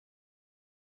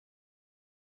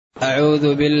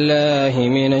أعوذ بالله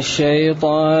من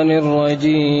الشيطان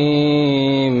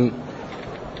الرجيم.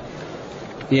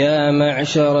 يا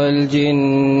معشر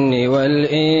الجن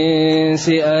والإنس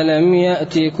ألم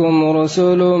يأتكم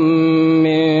رسل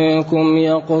منكم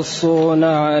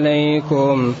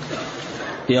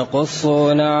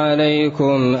يقصون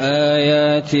عليكم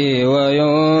آياتي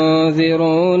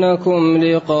وينذرونكم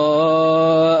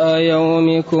لقاء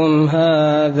يومكم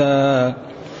هذا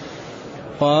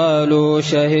قالوا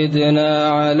شهدنا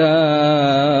على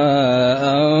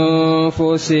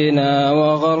أنفسنا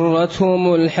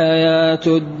وغرتهم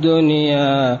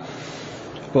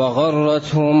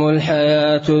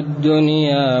الحياة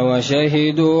الدنيا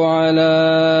وشهدوا على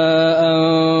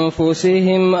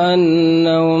أنفسهم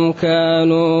أنهم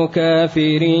كانوا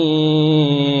كافرين.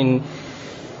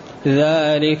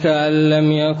 ذلك أن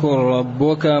لم يكن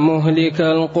ربك مهلك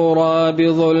القرى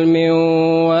بظلم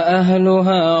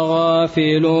وأهلها غافلون.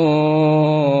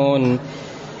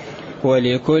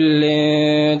 ولكل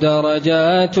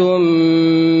درجات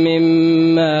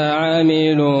مما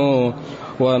عملوا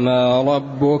وما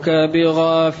ربك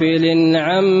بغافل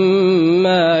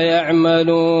عما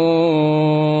يعملون.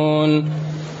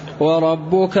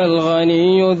 وربك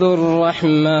الغني ذو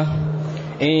الرحمة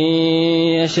إن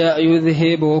يشأ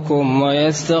يذهبكم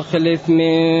ويستخلف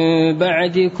من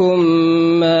بعدكم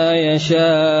ما يشاء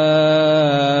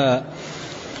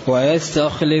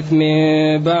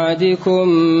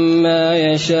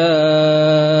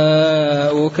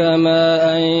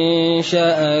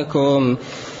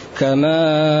كما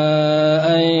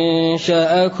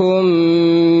أنشأكم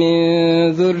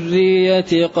من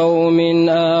ذرية قوم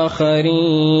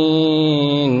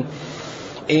آخرين.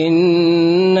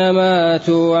 إنما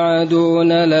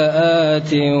توعدون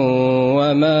لآت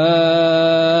وما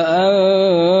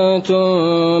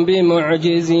أنتم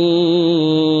بمعجزين.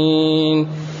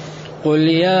 قل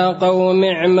يا قوم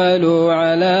اعملوا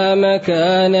على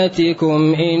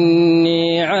مكانتكم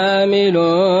إني عامل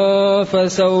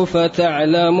فسوف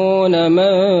تعلمون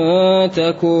من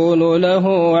تكون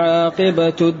له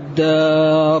عاقبة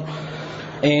الدار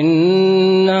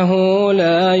إنه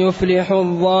لا يفلح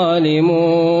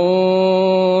الظالمون.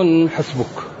 حسبك.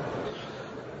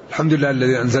 الحمد لله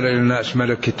الذي أنزل إلينا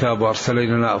أشمل الكتاب وأرسل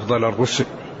إلينا أفضل الرسل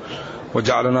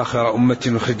وجعلنا خير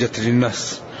أمة أخرجت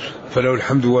للناس، فله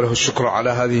الحمد وله الشكر على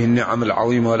هذه النعم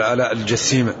العظيمة والآلاء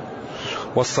الجسيمة،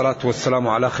 والصلاة والسلام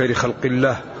على خير خلق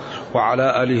الله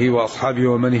وعلى آله وأصحابه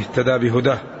ومن اهتدى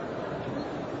بهداه.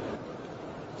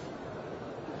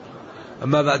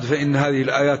 أما بعد، فإن هذه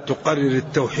الآيات تقرر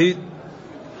التوحيد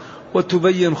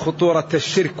وتبين خطورة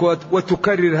الشرك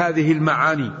وتكرر هذه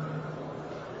المعاني،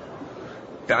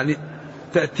 يعني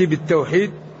تأتي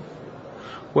بالتوحيد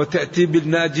وتأتي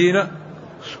بالناجين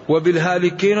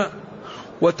وبالهالكين،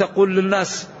 وتقول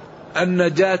للناس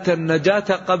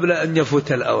النجاة قبل أن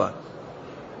يفوت الأوان.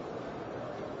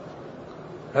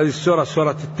 هذه السورة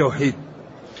سورة التوحيد،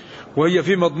 وهي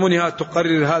في مضمونها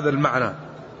تقرر هذا المعنى،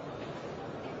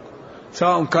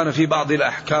 سواء كان في بعض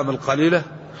الأحكام القليلة،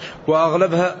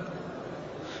 وأغلبها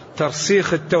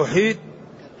ترسيخ التوحيد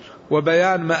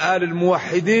وبيان مآل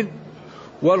الموحدين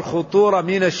والخطورة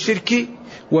من الشرك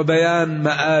وبيان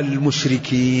مآل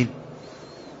المشركين.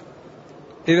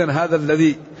 إذن هذا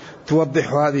الذي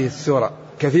توضح هذه السورة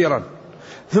كثيرا،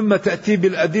 ثم تأتي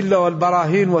بالأدلة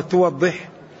والبراهين وتوضح.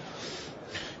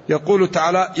 يقول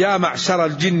تعالى: يا معشر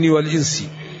الجن والإنس.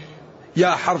 يا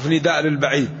حرف نداء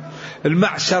للبعيد،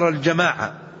 المعشر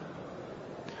الجماعة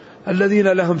الذين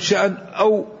لهم شأن،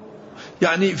 أو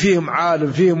يعني فيهم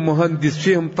عالم، فيهم مهندس،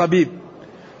 فيهم طبيب،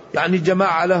 يعني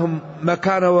جماعة لهم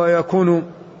مكانة ويكونوا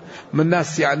من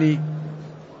الناس يعني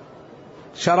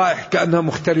شرائح كأنها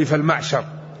مختلفة المعشر،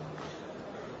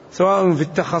 سواء في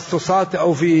التخصصات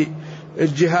أو في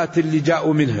الجهات اللي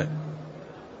جاءوا منها.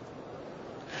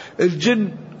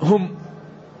 الجن هم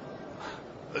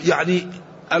يعني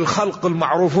الخلق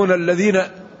المعروفون الذين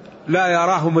لا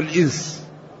يراهم الإنس.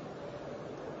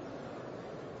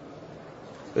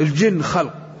 الجن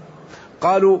خلق،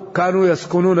 قالوا كانوا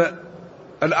يسكنون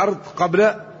الأرض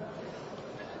قبل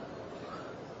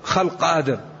خلق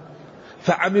آدم،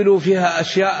 فعملوا فيها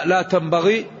أشياء لا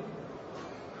تنبغي،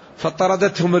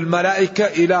 فطردتهم الملائكة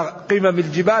إلى قمم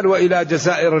الجبال وإلى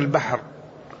جزائر البحر،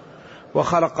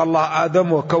 وخلق الله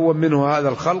آدم وكون منه هذا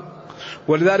الخلق.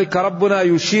 ولذلك ربنا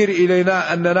يشير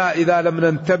إلينا أننا إذا لم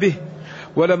ننتبه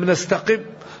ولم نستقم،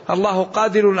 الله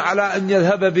قادر على أن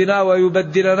يذهب بنا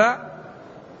ويبدلنا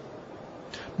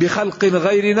بخلق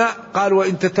غيرنا. قال: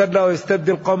 وإن تتولوا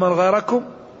ويستبدل قوما غيركم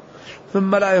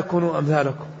ثم لا يكونوا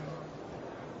أمثالكم.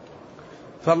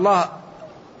 فالله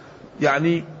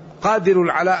يعني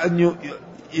قادر على أن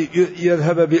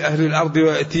يذهب بأهل الأرض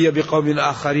ويأتي بقوم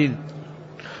آخرين.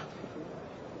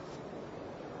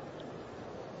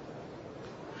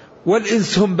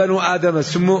 والإنس هم بنو آدم،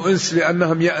 سموا إنس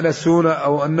لأنهم يأنسون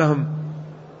أو أنهم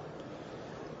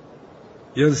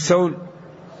ينسون،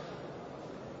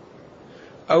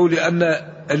 أو لأن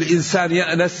الإنسان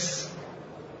يأنس.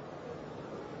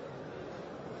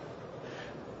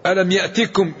 ألم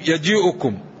يأتكم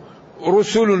يجيئكم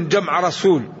رسل، جمع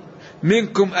رسول،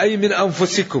 منكم أي من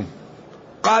أنفسكم.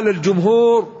 قال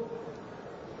الجمهور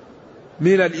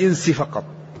من الإنس فقط.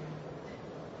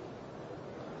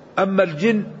 أما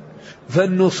الجن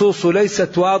فالنصوص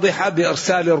ليست واضحة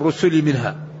بإرسال الرسل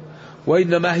منها،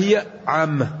 وإنما هي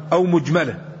عامة أو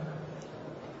مجملة.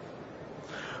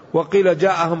 وقيل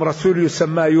جاءهم رسول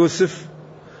يسمى يوسف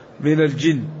من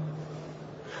الجن،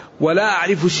 ولا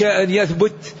أعرف شيئا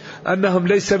يثبت أنهم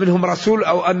ليس منهم رسول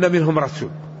أو أن منهم رسول،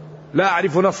 لا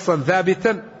أعرف نصا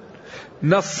ثابتا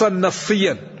نصا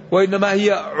نصيا، وإنما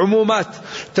هي عمومات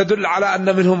تدل على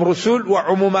أن منهم رسول،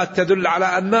 وعمومات تدل على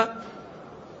أن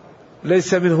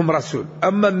ليس منهم رسول.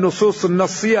 أما النصوص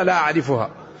النصية لا أعرفها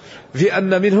في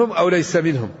أن منهم أو ليس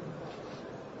منهم،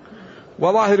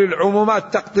 وظاهر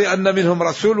العمومات تقضي أن منهم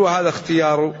رسول، وهذا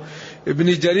اختيار ابن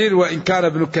جرير، وإن كان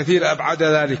ابن كثير أبعد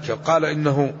ذلك، قال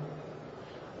إنه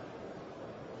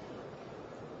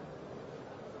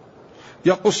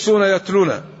يقصون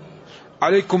يتلون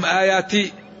عليكم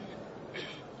آياتي،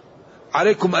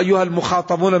 عليكم أيها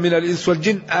المخاطبون من الإنس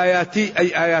والجن، آياتي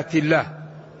أي آيات الله،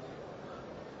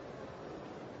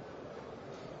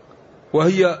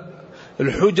 وهي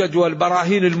الحجج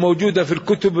والبراهين الموجودة في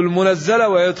الكتب المنزلة،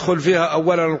 ويدخل فيها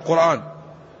أولا القرآن.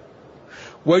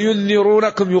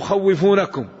 وينذرونكم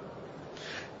يخوفونكم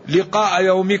لقاء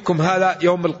يومكم هذا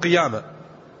يوم القيامة.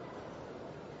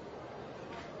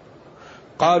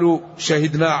 قالوا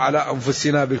شهدنا على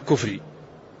أنفسنا بالكفر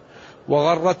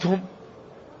وغرتهم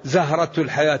زهرة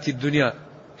الحياة الدنيا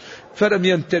فلم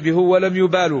ينتبهوا ولم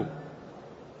يبالوا.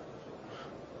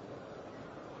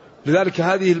 لذلك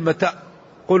هذه المتاع،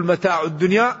 قل متاع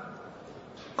الدنيا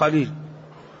قليل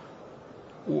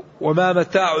وما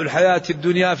متاع الحياة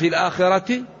الدنيا في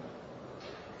الآخرة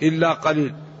إلا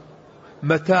قليل.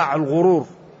 متاع الغرور،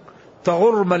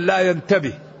 تغر من لا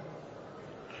ينتبه.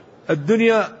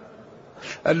 الدنيا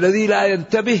الذي لا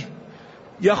ينتبه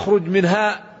يخرج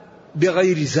منها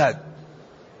بغير زاد،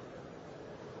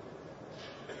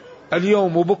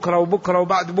 اليوم وبكرة وبكرة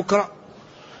وبعد بكرة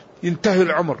ينتهي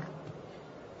العمر.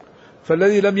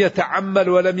 فالذي لم يتعمل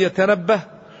ولم يتنبه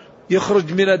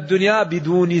يخرج من الدنيا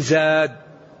بدون زاد.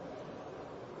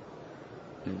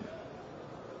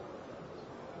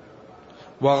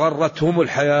 وغرتهم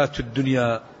الحياة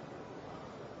الدنيا.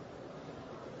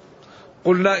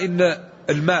 قلنا إن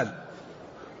المال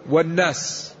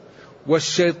والناس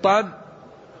والشيطان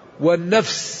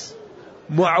والنفس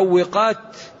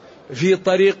معوقات في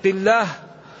طريق الله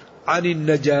عن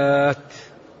النجاة.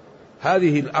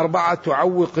 هذه الأربعة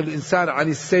تعوق الإنسان عن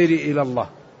السير إلى الله.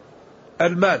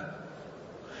 المال،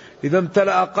 إذا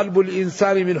امتلأ قلب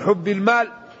الإنسان من حب المال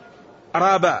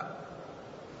رابا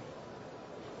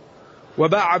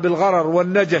وباع بالغرر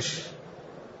والنجش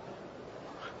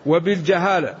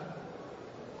وبالجهالة،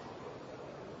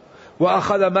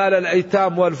 وأخذ مال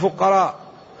الأيتام والفقراء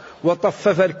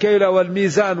وطفف الكيل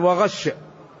والميزان وغش،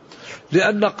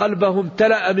 لأن قلبه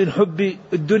امتلأ من حب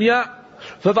الدنيا،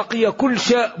 فبقي كل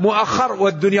شيء مؤخر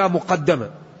والدنيا مقدمة،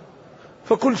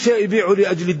 فكل شيء يبيع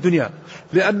لأجل الدنيا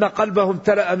لأن قلبه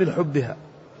امتلأ من حبها.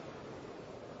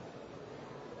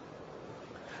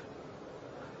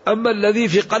 أما الذي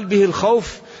في قلبه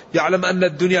الخوف يعلم أن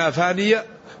الدنيا فانية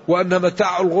وأن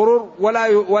متاع الغرور،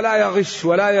 ولا يغش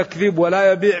ولا يكذب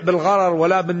ولا يبيع بالغرر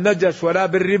ولا بالنجش ولا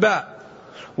بالربا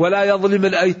ولا يظلم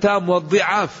الأيتام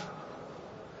والضعاف.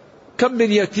 كم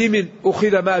من يتيم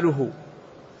أخذ ماله،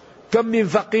 كم من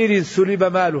فقير سلب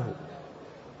ماله،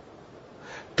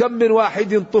 كم من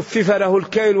واحد طفف له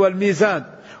الكيل والميزان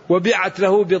وبيعت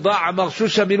له بضاعة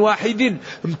مغشوشة من واحد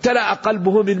امتلأ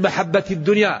قلبه من محبة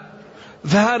الدنيا،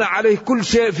 فهان عليه كل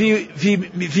شيء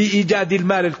في إيجاد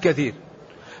المال الكثير.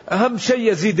 أهم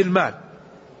شيء يزيد المال.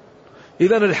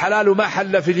 إذن الحلال ما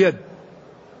حل في اليد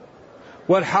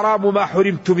والحرام ما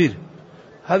حرمت منه.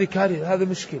 هذه كارثة، هذا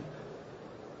مشكل.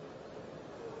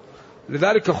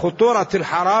 لذلك خطورة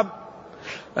الحرام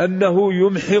أنه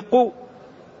يمحق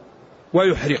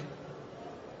ويحرق.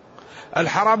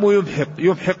 الحرام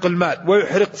يمحق المال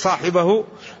ويحرق صاحبه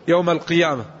يوم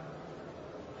القيامة.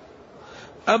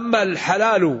 أما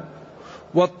الحلال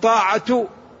والطاعة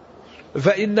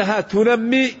فإنها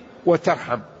تنمي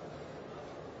وترحم.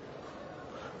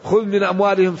 خذ من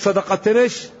أموالهم صدقة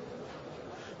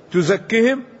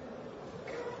تزكهم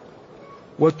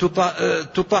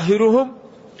وتطهرهم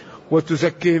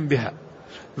وتزكيهم بها.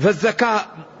 فالزكاة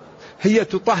هي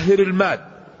تطهر المال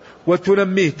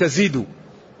وتنميه تزيد.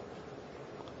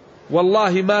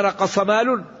 والله ما نقص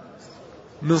مال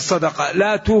من صدقة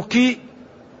لا توكي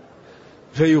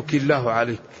فيوكي الله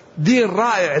عليك. دين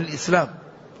رائع الإسلام،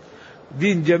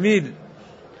 دين جميل،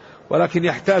 ولكن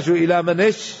يحتاج إلى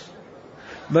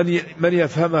من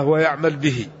يفهمه ويعمل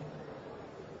به.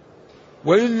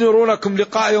 وينذرونكم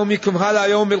لقاء يومكم هذا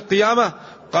يوم القيامة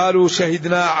قالوا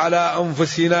شهدنا على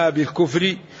أنفسنا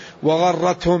بالكفر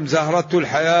وغرتهم زهرة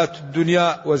الحياة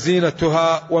الدنيا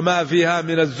وزينتها وما فيها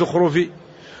من الزخرف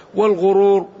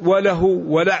والغرور وله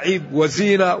ولعب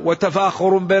وزينة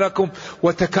وتفاخر بينكم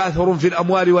وتكاثر في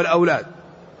الأموال والأولاد.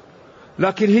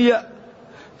 لكن هي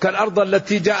كالأرض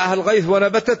التي جاءها الغيث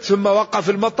ونبتت ثم وقف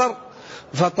المطر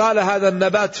فطال هذا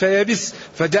النبات فيبس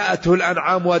فجاءته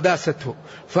الأنعام وداسته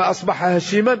فأصبح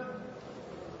هشيما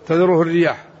تذره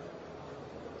الرياح.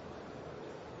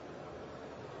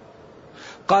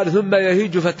 قال ثم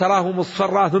يهيج فتراه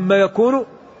مصفرا ثم يكون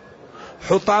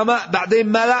حطاما بعدين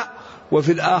ما لا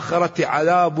وفي الآخرة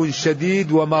عذاب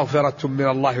شديد ومغفرة من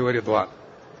الله ورضوان.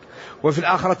 وفي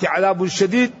الآخرة عذاب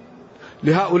شديد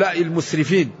لهؤلاء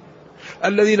المسرفين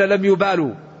الذين لم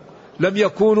يبالوا، لم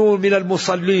يكونوا من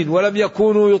المصلين ولم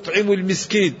يكونوا يطعموا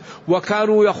المسكين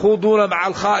وكانوا يخوضون مع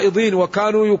الخائضين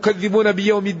وكانوا يكذبون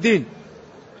بيوم الدين.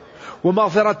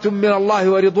 ومغفرة من الله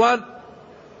ورضوان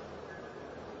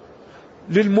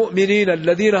للمؤمنين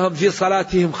الذين هم في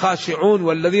صلاتهم خاشعون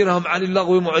والذين هم عن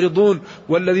اللغو معرضون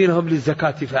والذين هم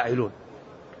للزكاة فاعلون.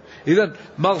 إذن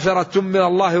مغفرة من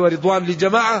الله ورضوان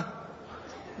لجماعة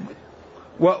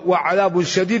وعذاب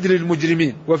شديد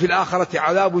للمجرمين. وفي الآخرة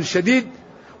عذاب شديد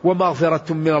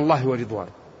ومغفرة من الله ورضوان.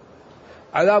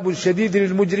 عذاب شديد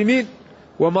للمجرمين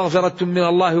ومغفرة من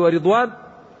الله ورضوان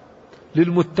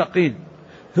للمتقين.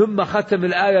 ثم ختم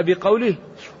الآية بقوله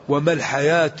وما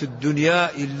الحياة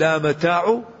الدنيا إلا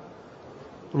متاع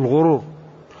الغرور.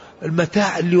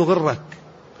 المتاع اللي يغرك.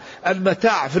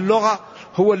 المتاع في اللغة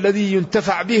هو الذي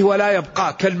ينتفع به ولا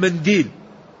يبقى، كالمنديل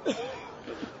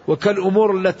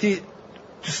وكالأمور التي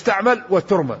تستعمل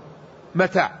وترمى.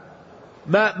 متاع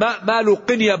ما له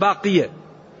قنية باقية،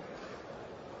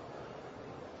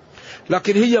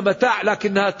 لكن هي متاع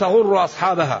لكنها تغر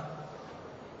أصحابها.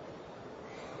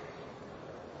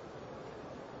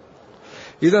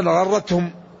 إذن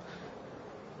غرتهم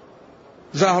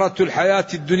زهرة الحياة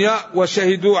الدنيا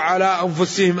وشهدوا على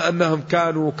أنفسهم أنهم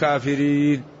كانوا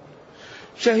كافرين.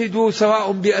 شهدوا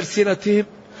سواء بألسنتهم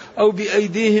أو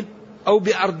بأيديهم أو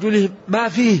بأرجلهم،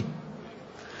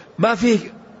 ما فيه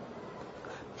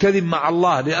كذب مع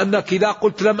الله، لأنك إذا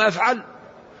قلت لم أفعل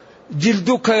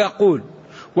جلدك يقول،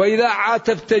 وإذا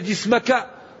عاتبت جسمك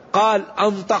قال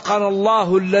أنطقنا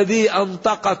الله الذي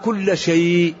أنطق كل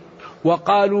شيء.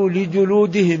 وقالوا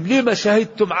لجلودهم لما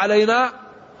شهدتم علينا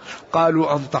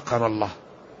قالوا أنطقنا الله.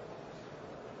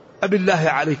 أبالله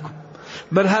عليكم،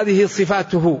 من هذه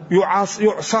صفاته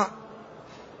يعصى؟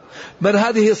 من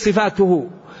هذه صفاته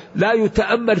لا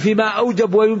يتأمل فيما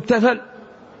أوجب ويمتثل؟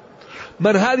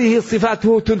 من هذه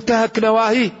صفاته تنتهك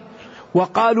نواهيه؟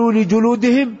 وقالوا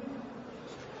لجلودهم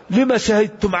لما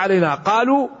شهدتم علينا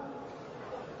قالوا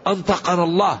أنطقنا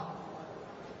الله.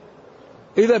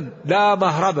 إذن لا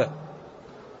مهرب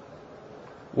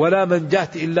ولا منجاة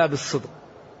إلا بالصدق.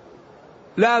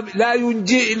 لا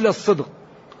ينجي إلا الصدق،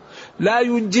 لا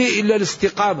ينجي إلا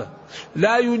الاستقامة،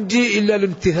 لا ينجي إلا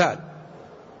الامتثال.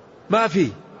 ما فيه.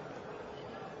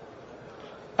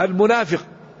 المنافق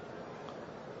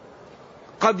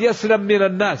قد يسلم من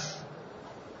الناس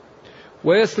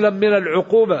ويسلم من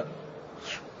العقوبة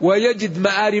ويجد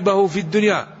مآربه في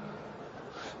الدنيا،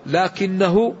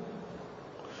 لكنه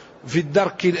في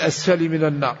الدرك الأسفل من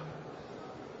النار،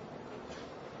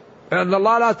 لأن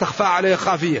الله لا تخفى عليه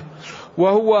خافية.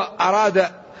 وهو أراد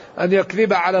أن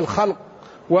يكذب على الخلق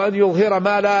وأن يظهر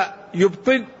ما لا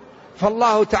يبطن،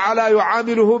 فالله تعالى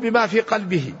يعامله بما في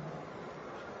قلبه،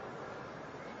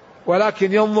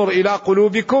 ولكن ينظر إلى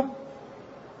قلوبكم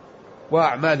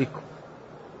وأعمالكم.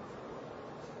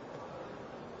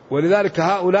 ولذلك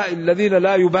هؤلاء الذين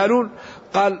لا يبالون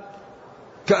قال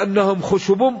كأنهم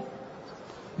خشب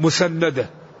مسندة،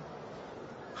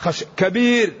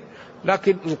 كبير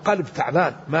لكن القلب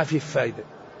تعبان ما فيه فائدة.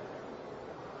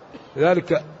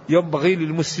 لذلك ينبغي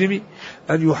للمسلم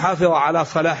أن يحافظ على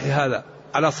صلاح هذا،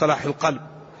 على صلاح القلب،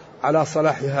 على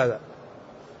صلاح هذا.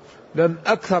 لأن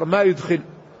أكثر ما يدخل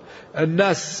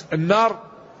الناس النار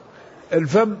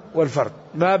الفم والفرد،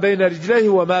 ما بين رجليه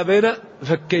وما بين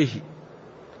فكيه.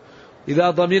 إذا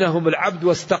ضمنهم العبد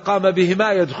واستقام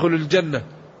بهما يدخل الجنة.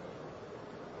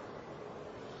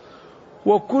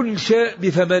 وكل شيء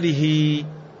بثمنه.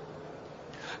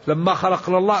 لما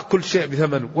خلقنا الله كل شيء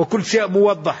بثمنه، وكل شيء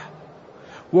موضح،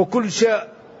 وكل شيء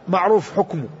معروف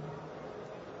حكمه.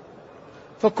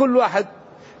 فكل واحد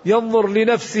ينظر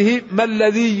لنفسه ما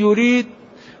الذي يريد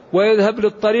ويذهب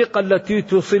للطريقة التي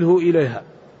توصله إليها.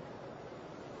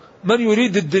 من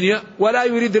يريد الدنيا ولا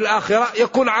يريد الآخرة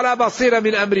يكون على بصيرة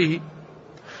من أمره،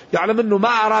 يعلم أنه ما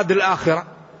أراد الآخرة،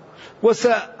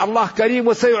 الله كريم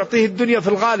وسيعطيه الدنيا في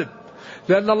الغالب،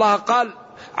 لأن الله قال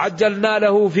عجلنا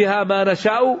له فيها ما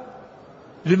نشاء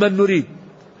لمن نريد،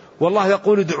 والله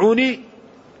يقول ادعوني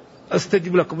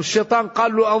أستجب لكم. الشيطان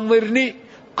قال له أنظرني،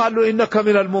 قال له إنك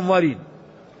من المنظرين،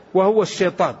 وهو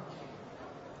الشيطان.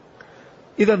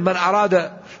 إذا من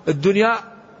أراد الدنيا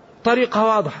طريقة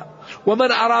واضحة،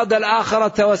 ومن أراد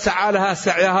الآخرة وسعى لها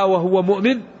سعيها وهو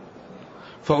مؤمن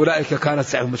فأولئك كان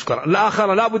سعيهم مشكورا.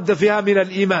 الآخرة لا بد فيها من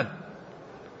الإيمان،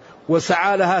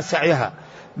 وسعى لها سعيها،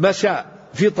 مشى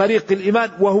في طريق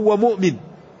الإيمان وهو مؤمن،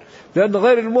 لأن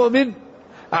غير المؤمن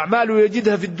أعماله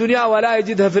يجدها في الدنيا ولا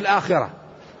يجدها في الآخرة.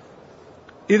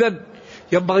 إذن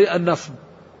ينبغي أن نصب،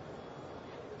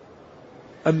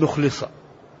 أن نخلص،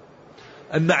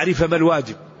 أن نعرف ما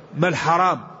الواجب ما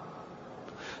الحرام،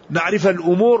 نعرف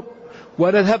الأمور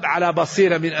ونذهب على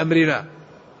بصيرة من أمرنا.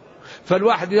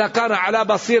 فالواحد إذا كان على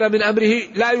بصيرة من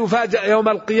أمره لا يفاجأ يوم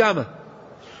القيامة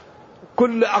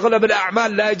كل أغلب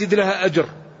الأعمال لا يجد لها أجر،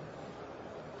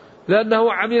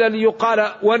 لأنه عمل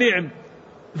ليقال ونعم،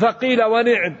 فقيل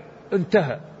ونعم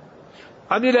انتهى.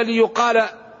 عمل ليقال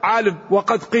عالم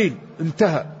وقد قيل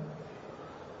انتهى.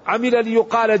 عمل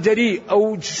ليقال جريء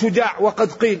أو شجاع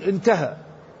وقد قيل انتهى.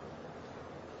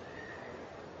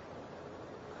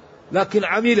 لكن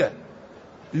عمل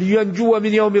لينجو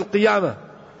من يوم القيامة،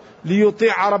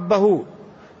 ليطيع ربه،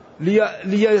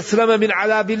 ليسلم من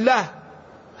عذاب الله،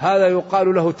 هذا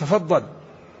يقال له تفضل،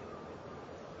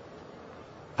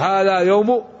 هذا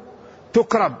يوم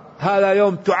تكرم، هذا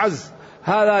يوم تعز،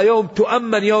 هذا يوم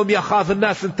تؤمن، يوم يخاف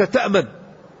الناس أنت تأمن.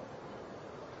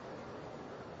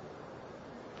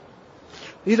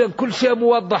 إذن كل شيء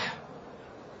موضح،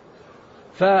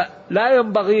 فلا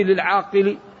ينبغي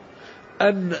للعاقل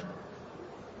أن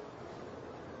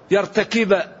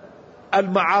يرتكب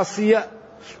المعاصي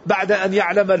بعد أن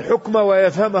يعلم الحكم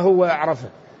ويفهمه ويعرفه.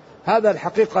 هذا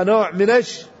الحقيقة نوع من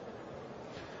إيش؟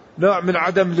 نوع من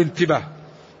عدم الانتباه.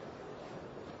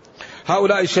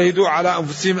 هؤلاء شهدوا على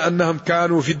أنفسهم أنهم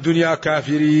كانوا في الدنيا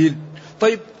كافرين.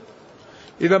 طيب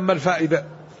إذا ما الفائدة؟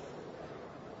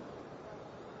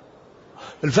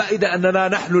 الفائدة أننا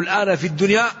نحن الآن في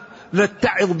الدنيا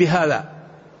نتعظ بهذا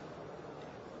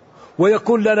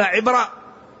ويكون لنا عبرة،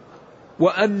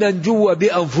 وأن ننجو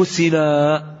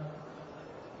بأنفسنا.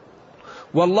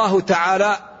 والله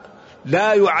تعالى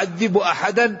لا يعذب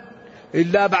أحدا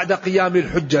إلا بعد قيام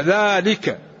الحجة.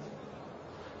 ذلك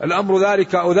الأمر،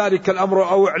 ذلك أو ذلك الأمر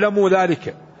أو اعلموا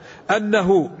ذلك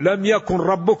أنه لم يكن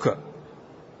ربك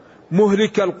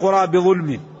مهلك القرى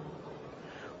بظلم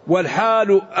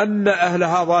والحال أن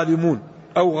أهلها ظالمون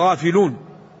أو غافلون.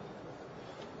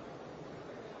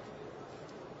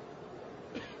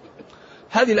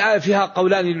 هذه الآية فيها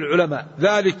قولان للعلماء.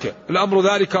 ذلك الأمر،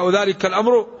 ذلك أو ذلك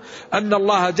الأمر أن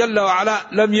الله جل وعلا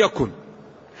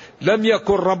لم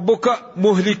يكن ربك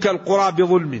مهلك القرى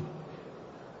بظلم.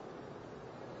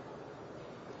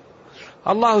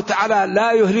 الله تعالى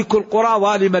لا يهلك القرى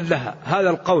ظالما لها، هذا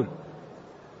القول،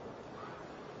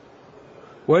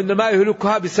 وإنما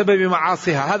يهلكها بسبب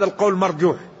معاصيها، هذا القول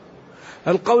مرجوح.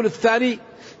 القول الثاني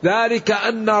ذلك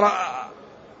أن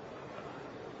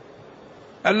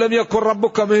لم يكن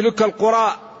ربك مهلك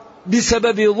القرى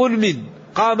بسبب ظلم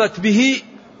قامت به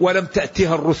ولم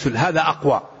تأتها الرسل، هذا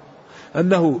أقوى،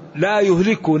 أنه لا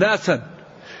يهلك ناسا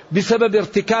بسبب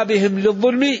ارتكابهم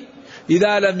للظلم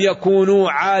إذا لم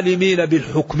يكونوا عالمين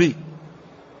بالحكم،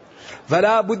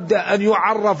 فلا بد أن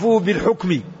يعرفوا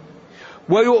بالحكم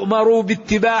ويؤمروا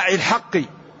باتباع الحق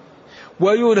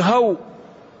وينهوا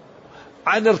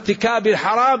عن ارتكاب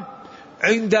الحرام.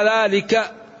 عند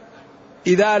ذلك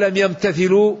إذا لم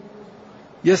يمتثلوا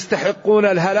يستحقون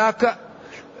الهلاك،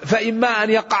 فإما أن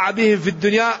يقع بهم في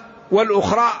الدنيا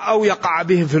والأخرى أو يقع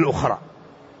بهم في الأخرى.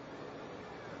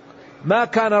 ما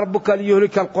كان ربك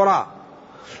ليهلك القرى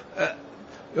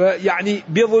يعني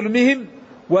بظلمهم،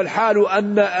 والحال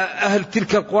أن أهل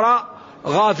تلك القرى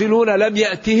غافلون لم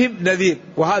يأتهم نذير،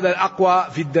 وهذا الأقوى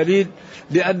في الدليل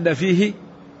لأن فيه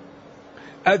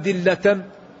أدلة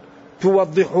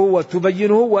توضحه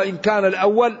وتبينه، وإن كان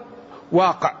الأول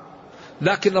واقع.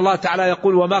 لكن الله تعالى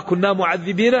يقول وما كنا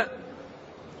معذبين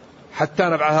حتى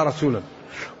نبعث رسولا،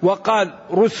 وقال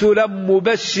رسلا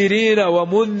مبشرين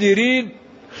ومنذرين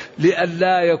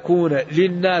لئلا يكون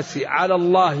للناس على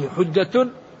الله حجة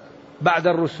بعد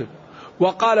الرسل.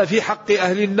 وقال في حق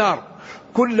أهل النار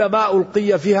كلما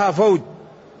ألقي فيها فوج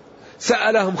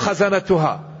سألهم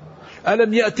خزنتها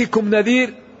ألم يأتكم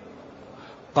نذير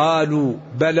قالوا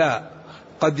بلى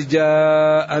قد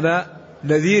جاءنا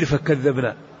نذير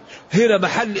فكذبنا. هنا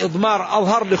محل إضمار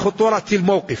أظهر لخطورة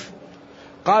الموقف.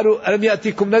 قالوا ألم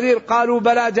يأتكم نذير قالوا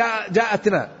بلى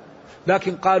جاءتنا،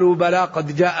 لكن قالوا بلى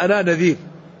قد جاءنا نذير.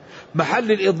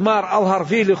 محل الإضمار أظهر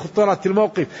فيه لخطورة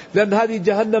الموقف، لأن هذه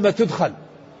جهنم تدخل.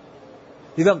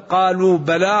 إذن قالوا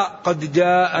بلى قد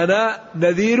جاءنا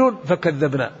نذير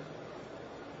فكذبنا.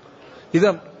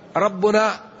 إذن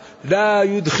ربنا لا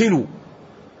يدخل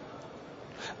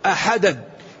أحدا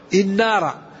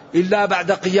النار إلا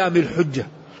بعد قيام الحجة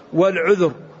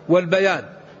والعذر والبيان،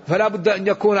 فلا بد أن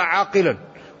يكون عاقلا،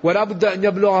 ولا بد أن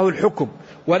يبلغه الحكم،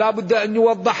 ولا بد أن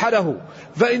يوضح له.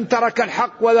 فإن ترك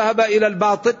الحق وذهب إلى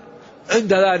الباطل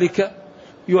عند ذلك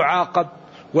يعاقب.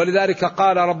 ولذلك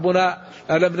قال ربنا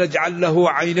ألم نجعل له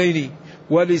عينين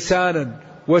ولسانا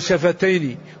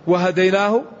وشفتين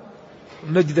وهديناه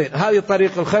نجدين. هذه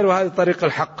طريق الخير وهذه طريق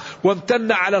الحق.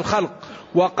 وامتن على الخلق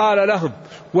وقال لهم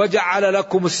وجعل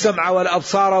لكم السمع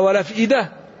والأبصار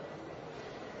والأفئدة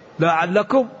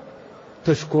لعلكم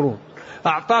تشكرون.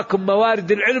 أعطاكم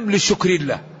موارد العلم للشكر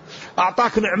الله،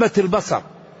 أعطاك نعمة البصر،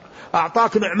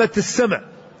 أعطاك نعمة السمع،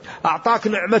 أعطاك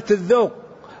نعمة الذوق،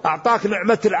 أعطاك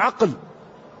نعمة العقل.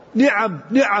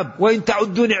 نعم وإن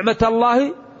تعدوا نعمة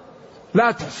الله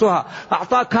لا تحصوها.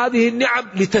 أعطاك هذه النعم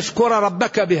لتشكر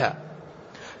ربك بها،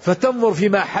 فتنظر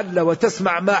فيما حل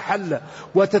وتسمع ما حل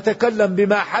وتتكلم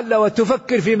بما حل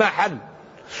وتفكر فيما حل،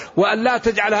 وأن لا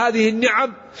تجعل هذه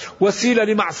النعم وسيلة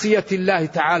لمعصية الله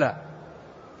تعالى.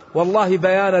 والله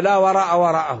بيان لا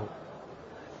وراءه.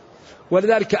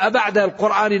 ولذلك أبعد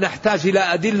القرآن نحتاج إلى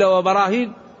أدلة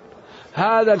وبراهين.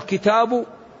 هذا الكتاب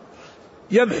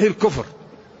يمحي الكفر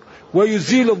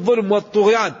ويزيل الظلم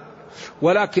والطغيان،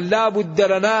 ولكن لا بد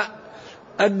لنا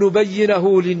أن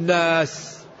نبينه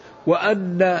للناس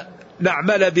وأن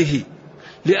نعمل به،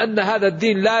 لأن هذا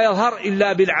الدين لا يظهر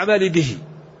إلا بالعمل به.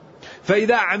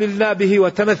 فإذا عملنا به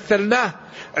وتمثلناه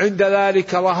عند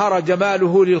ذلك ظهر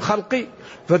جماله للخلق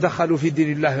فدخلوا في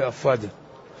دين الله أفواجا.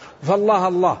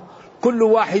 فالله كل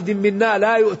واحد منا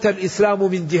لا يؤتى الإسلام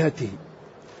من جهته،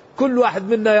 كل واحد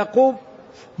منا يقوم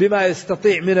بما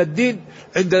يستطيع من الدين،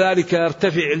 عند ذلك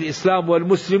يرتفع الإسلام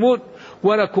والمسلمون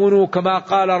ونكون كما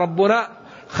قال ربنا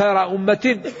خير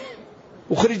أمة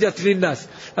أخرجت للناس.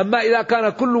 أما إذا كان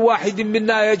كل واحد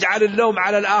منا يجعل اللوم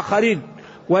على الآخرين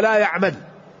ولا يعمل،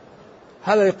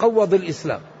 هذا يقوض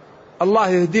الإسلام. الله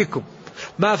يهديكم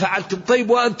ما فعلتم. طيب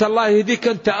وأنت الله يهديك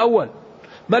أنت أول،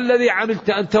 ما الذي عملت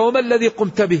أنت وما الذي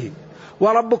قمت به؟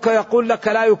 وربك يقول لك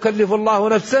لا يكلف الله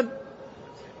نفسا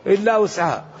إلا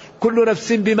وسعها، كل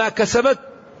نفس بما كسبت.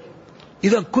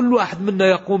 إذن كل واحد منا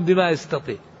يقوم بما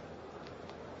يستطيع.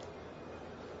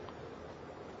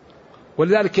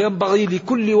 ولذلك ينبغي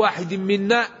لكل واحد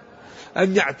منا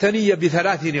أن يعتني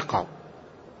بثلاث نقاط،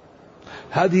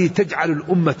 هذه تجعل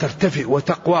الأمة ترتفع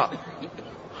وتقوى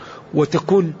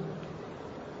وتكون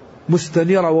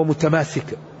مستنيرة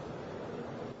ومتماسكة.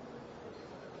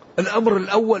 الأمر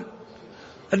الأول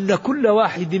أن كل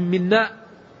واحد منا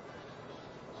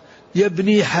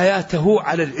يبني حياته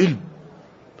على العلم،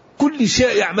 كل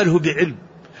شيء يعمله بعلم،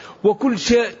 وكل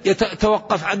شيء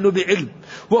يتوقف عنه بعلم،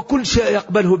 وكل شيء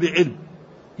يقبله بعلم.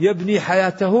 يبني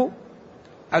حياته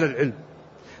على العلم،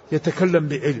 يتكلم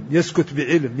بعلم، يسكت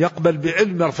بعلم، يقبل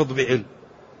بعلم، يرفض بعلم.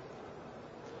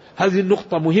 هذه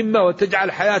النقطة مهمة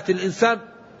وتجعل حياة الإنسان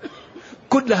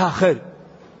كلها خير.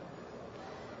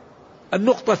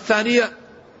 النقطة الثانية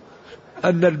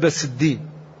أن نلبس الدين،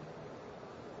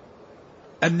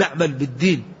 أن نعمل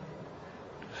بالدين،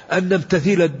 أن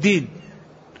نمتثل الدين،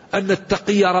 أن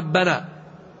نتقي ربنا.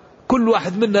 كل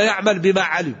واحد منا يعمل بما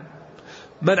علم.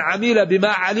 من عمل بما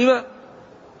علم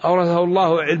أورثه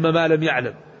الله علم ما لم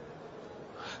يعلم.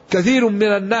 كثير من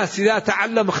الناس إذا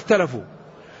تعلم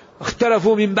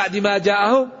اختلفوا من بعد ما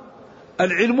جاءهم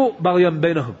العلم بغيا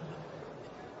بينهم.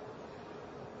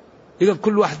 إذن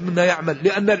كل واحد منا يعمل،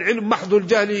 لأن العلم محض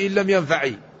الجهل إن لم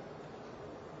ينفعه.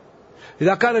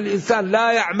 إذا كان الإنسان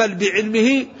لا يعمل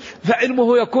بعلمه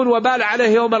فعلمه يكون وبال عليه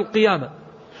يوم القيامة.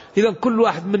 إذن كل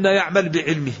واحد منا يعمل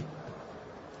بعلمه.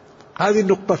 هذه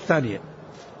النقطة الثانية.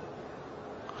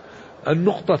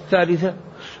 النقطة الثالثة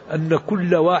أن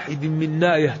كل واحد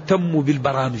منا يهتم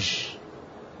بالبرامج.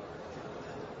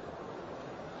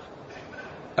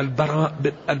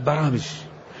 البرامج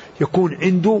يكون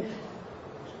عنده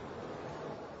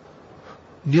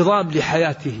نظام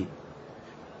لحياته،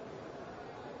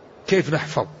 كيف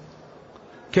نحفظ،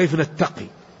 كيف نتقي،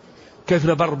 كيف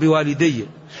نبر بوالدي،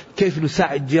 كيف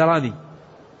نساعد جيراني،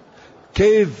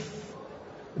 كيف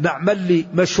نعمل لي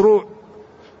مشروع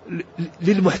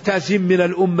للمحتاجين من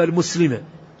الأمة المسلمة،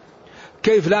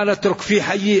 كيف لا نترك في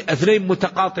حي اثنين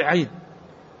متقاطعين.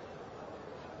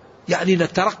 يعني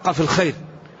نترقى في الخير.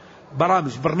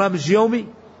 برنامج يومي،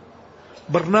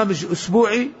 برنامج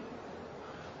أسبوعي،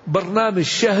 برنامج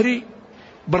شهري،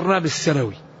 برنامج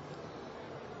سنوي.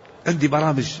 عندي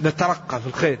برامج نترقى في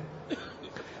الخير.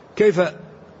 كيف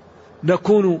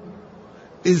نكون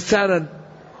إنسانا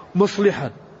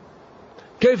مصلحا،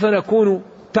 كيف نكون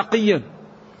تقيا،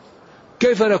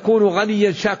 كيف نكون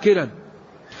غنيا شاكرا،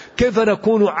 كيف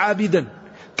نكون عابدا،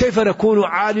 كيف نكون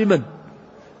عالما،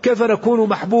 كيف نكون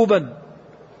محبوبا.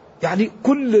 يعني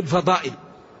كل الفضائل.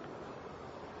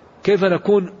 كيف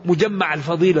نكون مجمع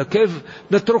الفضيلة، كيف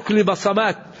نترك لي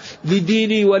بصمات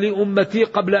لديني ولأمتي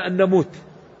قبل أن نموت.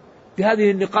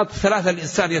 بهذه النقاط الثلاثة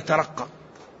الإنسان يترقى.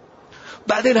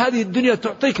 بعدين هذه الدنيا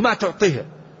تعطيك ما تعطيها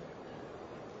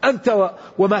أنت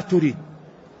وما تريد.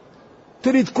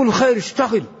 تريد كل خير،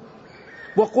 اشتغل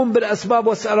وقم بالأسباب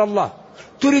واسأل الله.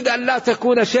 تريد أن لا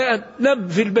تكون شيئا، نم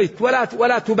في البيت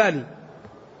ولا تبالي.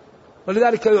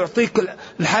 ولذلك يعطيك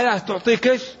الحياة، تعطيك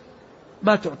ايش؟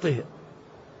 ما تعطيها.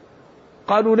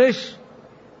 قالوا ليش؟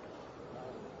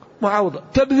 معاوضة.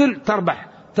 تبذل تربح،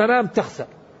 تنام تخسر.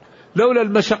 لولا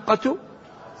المشقة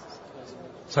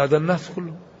ساد الناس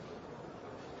كلهم.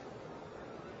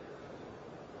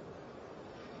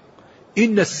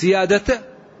 إن السيادة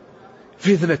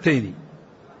في اثنتين،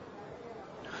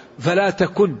 فلا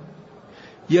تكن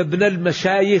يا ابن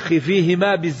المشايخ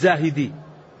فيهما بالزاهدين: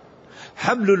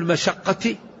 حمل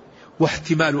المشقة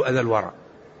واحتمال أذى الورى.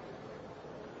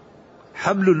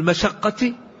 حمل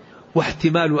المشقة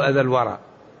واحتمال أذى الورى.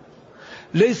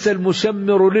 ليس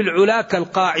المشمر للعلا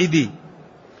كالقاعد،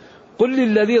 قل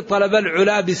للذي طلب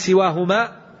العلا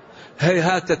بسواهما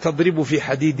هيهات تضرب في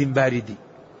حديد بارد.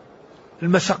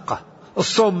 المشقة،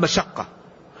 الصوم مشقة،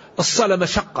 الصلاة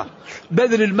مشقة،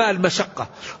 بذل المال مشقة،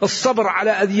 الصبر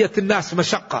على أذية الناس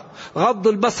مشقة، غض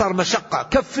البصر مشقة،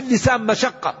 كف اللسان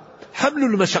مشقة. حمل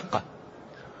المشقة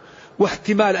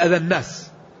واحتمال أذى الناس.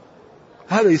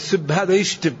 هذا يسب، هذا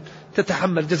يشتم،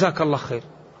 تتحمل، جزاك الله خير.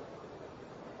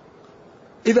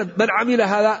 إذن من عمل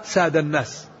هذا ساد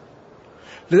الناس.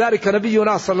 لذلك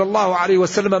نبينا صلى الله عليه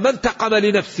وسلم ما انتقم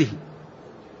لنفسه،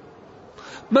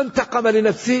 ما انتقم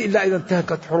لنفسه إلا إذا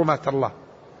انتهكت حرمات الله.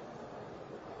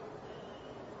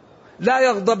 لا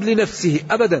يغضب لنفسه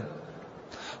أبدا.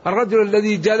 الرجل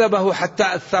الذي جذبه حتى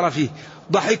أثر فيه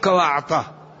ضحك وأعطاه،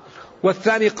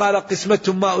 والثاني قال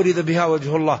قسمة ما أريد بها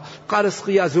وجه الله، قال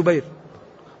اسقي يا زبير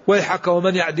ويحك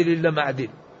ومن يعدل إلا ما أعدل.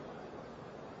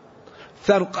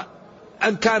 الثاني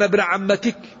أن كان ابن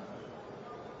عمتك،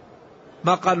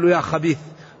 ما قال له يا خبيث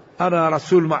أنا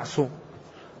رسول معصوم.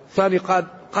 الثاني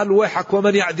قال ويحك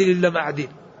ومن يعدل إلا ما أعدل.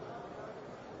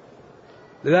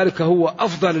 لذلك هو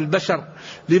أفضل البشر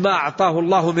لما أعطاه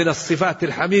الله من الصفات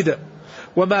الحميدة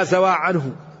وما زوى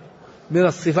عنه من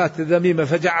الصفات الذميمة،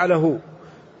 فجعله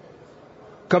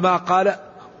كما قال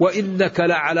وإنك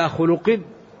لعلى خلق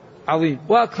عظيم.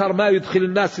 وأكثر ما يدخل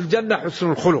الناس الجنة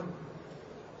حسن الخلق.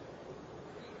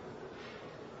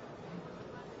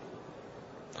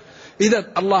 إذن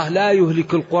الله لا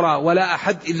يهلك القرى ولا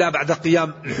أحد إلا بعد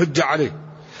قيام الحجة عليه.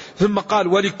 ثم قال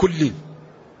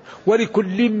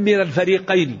ولكل من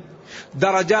الفريقين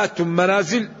درجات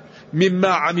منازل مما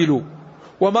عملوا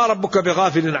وما ربك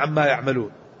بغافل عما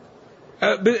يعملون.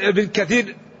 ابن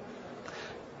كثير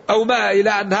أو ما إلى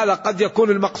أن هذا قد يكون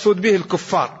المقصود به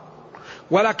الكفار،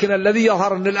 ولكن الذي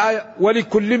يظهر أن الآية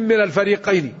ولكل من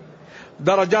الفريقين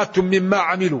درجات مما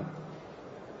عملوا.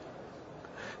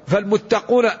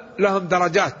 فالمتقون لهم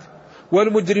درجات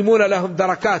والمجرمون لهم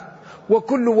دركات،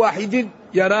 وكل واحد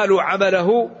ينال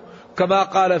عمله، كما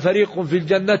قال فريق في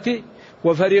الجنة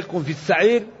وفريق في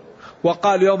السعير.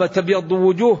 وقال يوم تبيض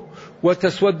وجوه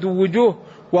وتسود وجوه،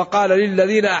 وقال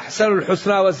للذين أحسنوا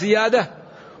الحسنى وزيادة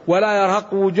ولا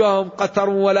يرهق وجوههم قتر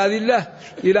ولا ذلة،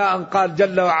 إلى أن قال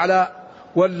جل وعلا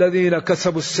والذين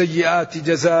كسبوا السيئات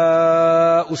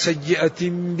جزاء سيئة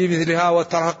بمثلها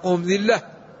وترهقهم ذلة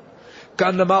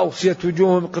كأنما أغشيت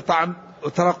وجوههم قطعا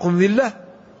وترهقهم ذلة.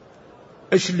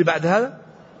 إيش اللي بعد هذا؟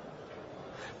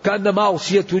 كأنما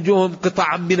أغشيت وجوههم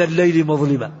قطعا من الليل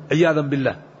مظلمة عياذا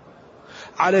بالله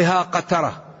عليها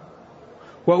قترة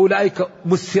وأولئك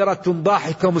مسرة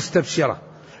ضاحكة مستبشرة.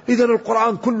 إذن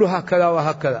القرآن كله هكذا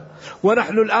وهكذا.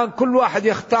 ونحن الآن كل واحد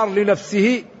يختار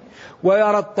لنفسه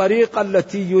ويرى الطريقة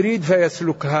التي يريد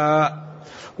فيسلكها،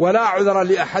 ولا عذر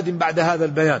لأحد بعد هذا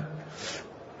البيان.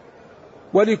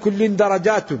 ولكل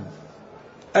درجات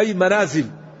أي منازل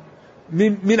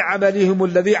من عملهم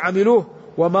الذي عملوه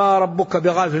وما ربك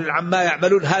بغافل عما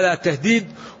يعملون، هذا تهديد،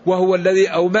 وهو الذي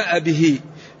أومأ به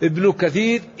ابن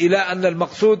كثير إلى أن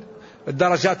المقصود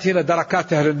الدرجات هنا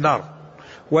دركات أهل النار،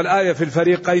 والآية في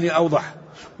الفريقين أوضح.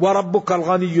 وربك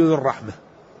الغني ذو الرحمة،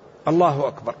 الله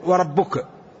أكبر، وربك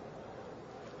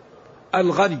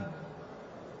الغني،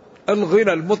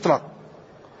 الغنى المطلق،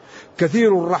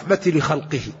 كثير الرحمة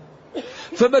لخلقه.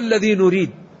 فما الذي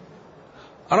نريد؟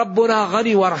 ربنا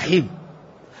غني ورحيم،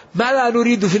 ما لا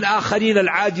نريد في الآخرين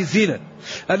العاجزين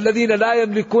الذين لا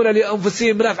يملكون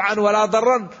لأنفسهم نفعا ولا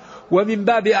ضرا، ومن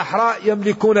باب أحرى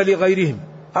يملكون لغيرهم.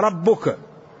 ربك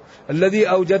الذي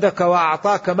أوجدك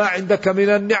وأعطاك ما عندك من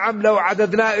النعم لو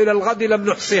عددنا إلى الغد لم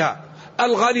نحصها.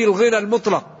 الغني الغنى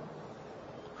المطلق،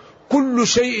 كل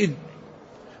شيء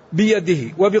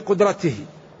بيده وبقدرته،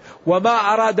 وما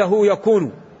أراده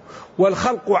يكون،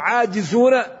 والخلق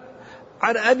عاجزون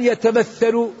عن أن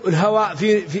يتمثلوا الهواء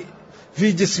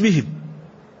في جسمهم،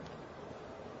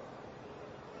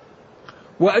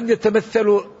 وأن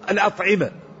يتمثلوا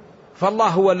الأطعمة، فالله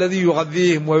هو الذي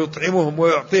يغذيهم ويطعمهم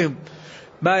ويعطيهم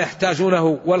ما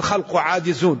يحتاجونه، والخلق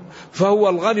عاجزون. فهو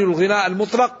الغني الغناء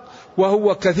المطلق،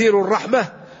 وهو كثير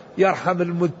الرحمة، يرحم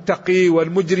المتقي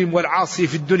والمجرم والعاصي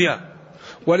في الدنيا.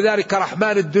 ولذلك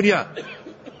رحمن الدنيا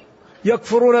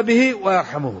يكفرون به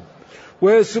ويرحمهم،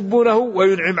 ويسبونه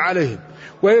وينعم عليهم،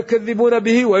 ويكذبون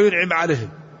به وينعم عليهم.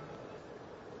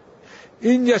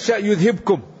 إن يشاء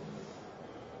يذهبكم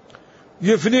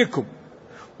يفنيكم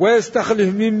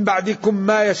ويستخلف من بعدكم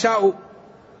ما يشاء.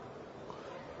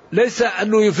 ليس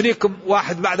أنه يفنيكم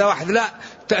واحد بعد واحد، لا،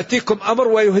 تأتيكم أمر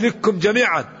ويهلككم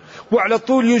جميعا، وعلى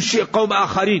طول ينشئ قوم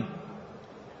آخرين.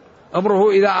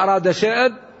 أمره إذا أراد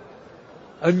شيئا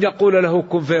أن يقول له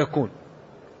كن فيكون.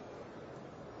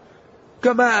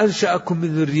 كما أنشأكم من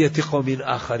ذرية قوم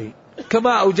آخرين،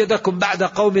 كما أوجدكم بعد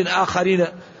قوم آخرين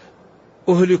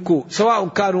أهلكوا، سواء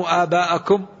كانوا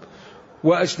آباءكم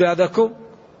وأجدادكم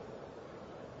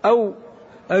أو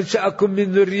أنشأكم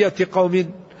من ذرية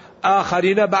قوم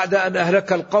آخرين بعد أن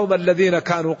أهلك القوم الذين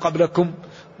كانوا قبلكم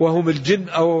وهم الجن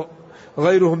أو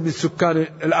غيرهم من سكان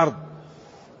الأرض.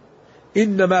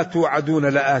 إنما توعدون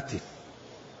لآت،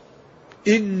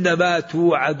 إنما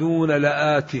توعدون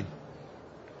لآت،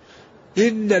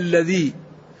 إن الذي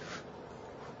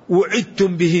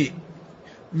وعدتم به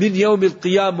من يوم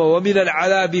القيامة ومن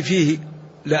العذاب فيه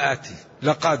لآت،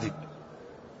 لقادم،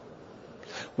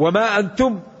 وما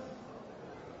أنتم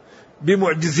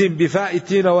بمعجزين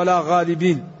بفائتين ولا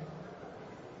غالبين.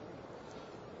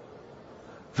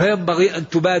 فينبغي أن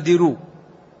تبادروا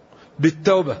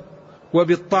بالتوبة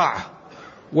وبالطاعة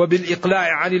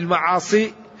وبالإقلاع عن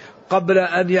المعاصي قبل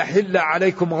أن يحل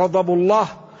عليكم غضب الله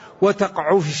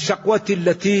وتقعوا في الشقوة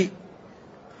التي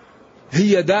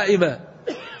هي دائمة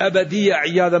أبدية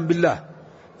عياذا بالله.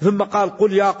 ثم قال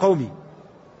قل يا قوم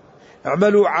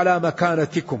اعملوا على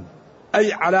مكانتكم،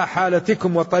 أي على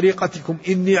حالتكم وطريقتكم،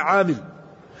 إني عامل،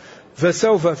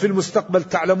 فسوف في المستقبل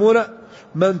تعلمون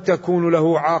من تكون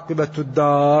له عاقبة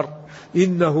الدار،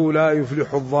 إنه لا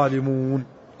يفلح الظالمون،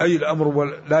 أي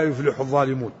الأمر لا يفلح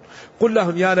الظالمون. قل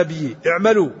لهم يا نبي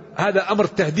اعملوا، هذا أمر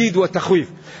تهديد وتخويف،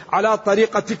 على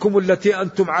طريقتكم التي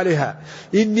أنتم عليها،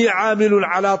 إني عامل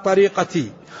على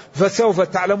طريقتي، فسوف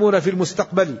تعلمون في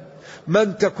المستقبل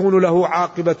من تكون له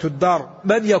عاقبة الدار،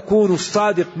 من يكون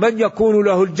الصادق، من يكون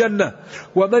له الجنة،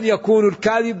 ومن يكون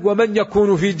الكاذب، ومن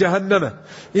يكون في جهنم.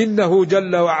 إنه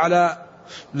جل وعلا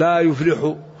لا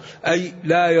يفلح، أي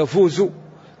لا يفوز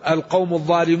القوم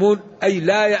الظالمون، أي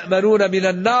لا يأمنون من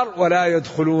النار ولا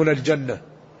يدخلون الجنة.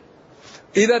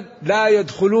 إذن لا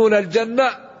يدخلون الجنة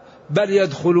بل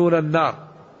يدخلون النار،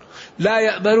 لا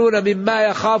يأمنون مما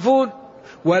يخافون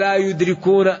ولا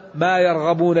يدركون ما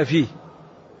يرغبون فيه.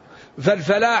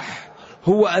 فالفلاح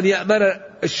هو أن يأمن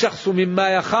الشخص مما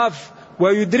يخاف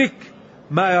ويدرك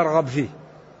ما يرغب فيه،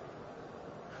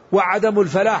 وعدم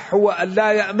الفلاح هو أن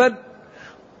لا يأمن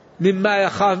مما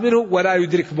يخاف منه ولا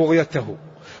يدرك بغيته.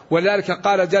 ولذلك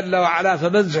قال جل وعلا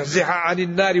فمن زحزح عن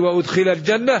النار وأدخل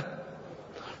الجنة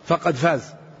فقد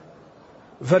فاز.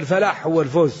 فالفلاح هو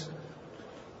الفوز.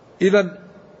 إذن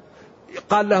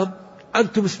قال لهم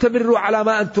أنتم استمروا على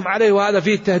ما أنتم عليه، وهذا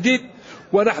فيه تهديد،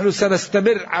 ونحن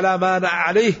سنستمر على ما نحن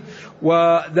عليه،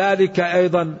 وذلك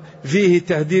أيضا فيه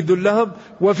تهديد لهم.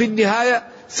 وفي النهاية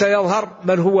سيظهر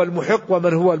من هو المحق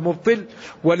ومن هو المبطل.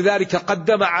 ولذلك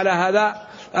قدم على هذا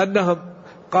أنهم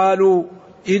قالوا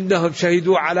إنهم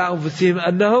شهدوا على أنفسهم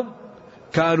أنهم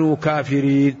كانوا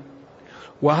كافرين.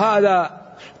 وهذا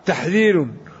تحذير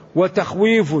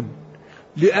وتخويف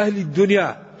لأهل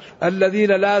الدنيا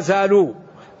الذين لا زالوا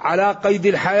على قيد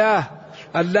الحياة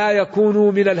أن لا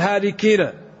يكونوا من الهالكين،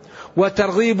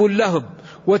 وترغيب لهم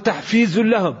وتحفيز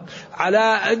لهم على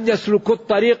أن يسلكوا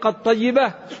الطريقة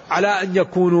الطيبة على أن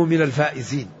يكونوا من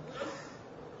الفائزين.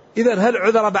 إذن هل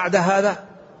عذر بعد هذا؟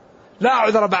 لا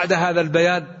عذر بعد هذا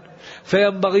البيان.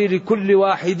 فينبغي لكل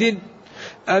واحد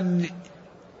أن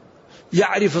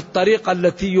يعرف الطريقة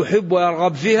التي يحب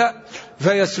ويرغب فيها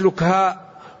فيسلكها،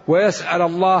 ويسأل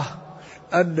الله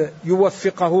أن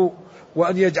يوفقه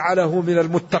وأن يجعله من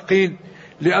المتقين،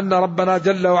 لأن ربنا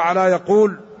جل وعلا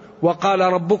يقول: وقال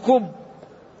ربكم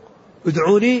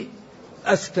ادعوني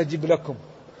أستجب لكم،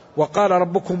 وقال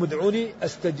ربكم ادعوني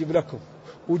أستجب لكم،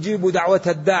 أجيب دعوة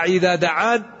الداعي إذا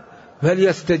دعان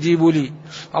فليستجيبوا لي.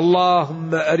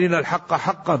 اللهم أرنا الحق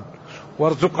حقا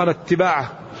وارزقنا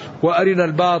اتباعه، وأرنا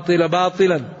الباطل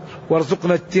باطلا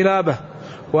وارزقنا اجتنابه،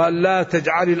 وأن لا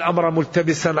تجعل الأمر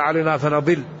ملتبسا علينا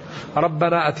فنضل.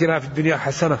 ربنا أتنا في الدنيا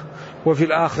حسنة وفي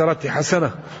الآخرة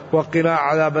حسنة وقنا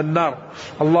عذاب النار.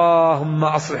 اللهم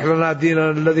أصلح لنا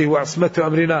ديننا الذي هو عصمة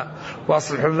أمرنا،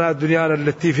 وأصلح لنا دنيانا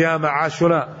التي فيها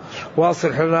معاشنا،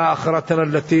 وأصلح لنا آخرتنا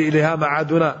التي إليها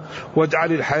معادنا،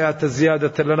 واجعل الحياة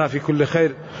زيادة لنا في كل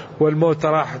خير والموت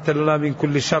راحة لنا من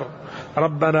كل شر.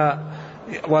 ربنا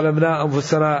ظلمنا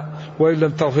أنفسنا وإن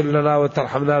لم تغفر لنا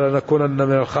وترحمنا لنكونن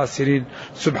من الخاسرين.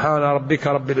 سبحان ربك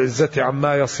رب العزة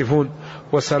عما يصفون،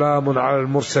 وسلام على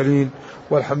المرسلين،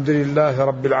 والحمد لله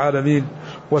رب العالمين،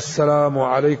 والسلام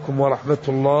عليكم ورحمة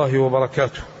الله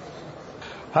وبركاته.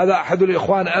 هذا أحد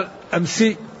الإخوان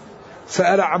أمسي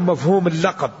سأل عن مفهوم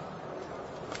اللقب،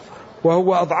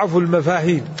 وهو أضعف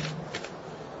المفاهيم،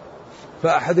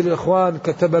 فأحد الإخوان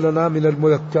كتب لنا من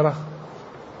المذكرة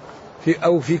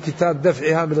في كتاب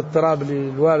دفعها من اضطراب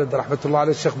للوالد رحمة الله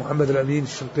عليه الشيخ محمد الأمين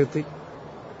الشنقيطي: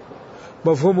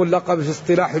 مفهوم اللقب في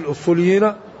اصطلاح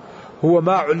الأصوليين هو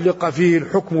ما علق فيه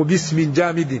الحكم باسم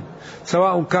جامد،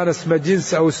 سواء كان اسم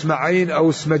جنس أو اسم عين أو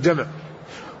اسم جمع،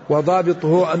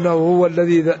 وضابطه أنه هو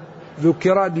الذي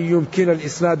ذكر ليمكن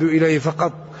الإسناد إليه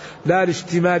فقط، لا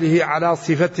لاشتماله على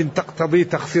صفة تقتضي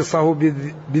تخصيصه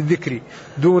بالذكر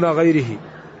دون غيره.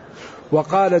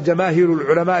 وقال جماهير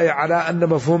العلماء على أن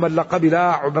مفهوم اللقب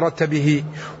لا عبرة به،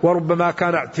 وربما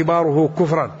كان اعتباره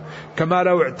كفرا، كما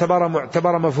لو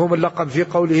معتبر مفهوم اللقب في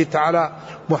قوله تعالى: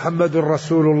 محمد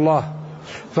رسول الله،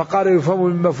 فقال يفهم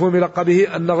من مفهوم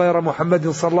لقبه أن غير محمد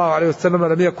صلى الله عليه وسلم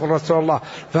لم يكن رسول الله،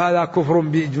 فهذا كفر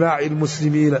بإجماع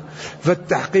المسلمين.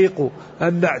 فالتحقيق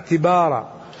أن اعتبار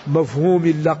مفهوم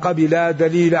اللقب لا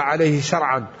دليل عليه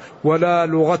شرعا ولا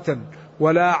لغة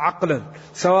ولا عقلا،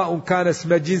 سواء كان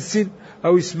اسم جنس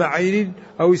أو اسم عين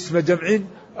أو اسم جمع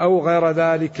أو غير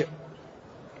ذلك.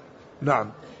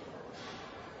 نعم،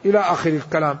 إلى آخر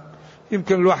الكلام.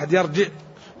 يمكن الواحد يرجع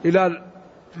إلى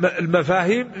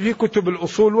المفاهيم في كتب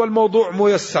الأصول، والموضوع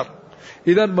ميسر.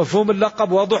 إذا مفهوم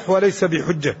اللقب واضح وليس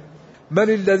بحجة. من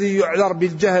الذي يعذر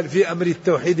بالجهل في أمر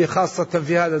التوحيد خاصة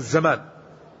في هذا الزمان؟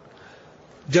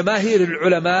 جماهير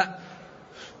العلماء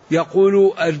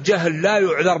يقولوا الجهل لا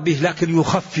يعذر به، لكن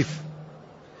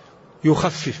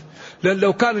يخفف. لأن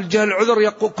لو كان الجهل عذر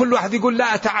كل واحد يقول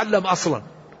لا أتعلم أصلا.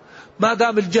 ما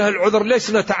دام الجهل عذر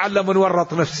ليش نتعلم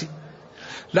ونورط نفسي؟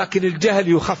 لكن الجهل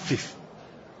يخفف.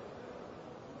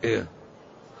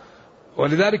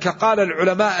 ولذلك قال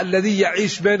العلماء: الذي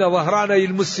يعيش بين ظهراني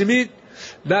المسلمين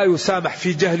لا يسامح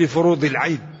في جهل فروض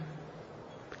العين.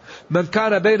 من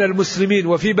كان بين المسلمين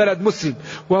وفي بلد مسلم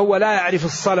وهو لا يعرف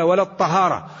الصلاة ولا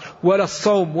الطهارة ولا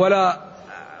الصوم ولا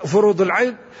فروض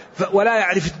العين ولا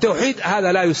يعرف التوحيد،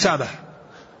 هذا لا يسامح،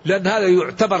 لأن هذا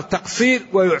يعتبر تقصير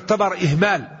ويعتبر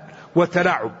إهمال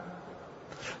وتلاعب.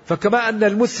 فكما أن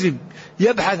المسلم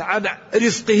يبحث عن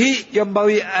رزقه،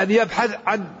 ينبغي أن يبحث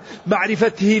عن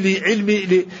معرفته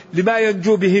لعلم لما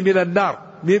ينجو به من النار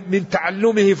من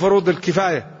تعلمه فروض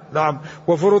الكفاية. نعم،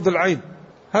 وفروض العين.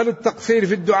 هل التقصير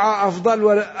في الدعاء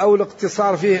أفضل أو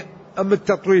الاقتصار فيه أم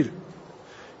التطويل؟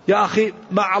 يا أخي،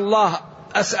 مع الله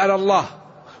أسأل الله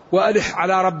وألح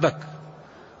على ربك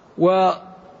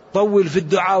وطول في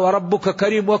الدعاء، وربك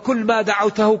كريم، وكل ما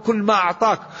دعوته كل ما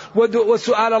أعطاك،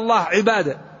 وسؤال الله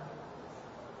عبادة.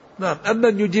 نعم،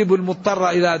 أمن يجيب المضطر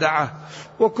إذا دعاه،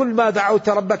 وكل ما دعوت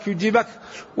ربك يجيبك.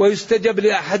 ويستجب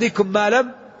لأحدكم ما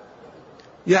لم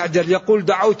يعجل، يقول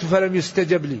دعوت فلم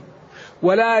يستجب لي.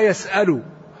 ولا يسأل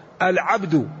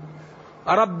العبد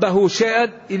ربه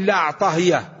شيئا إلا أعطاه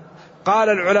إياه. قال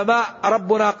العلماء: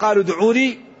 ربنا قالوا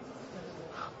ادعوني،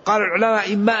 قال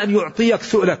العلماء: إما أن يعطيك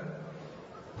سؤلك،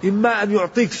 إما أن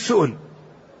يعطيك السؤل،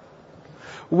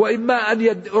 وإما أن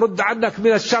يرد عنك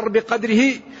من الشر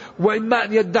بقدره، وإما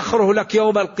أن يدخره لك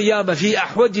يوم القيامة في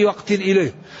أحوج وقت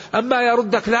إليه. أما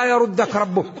يردك لا يردك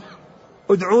ربك.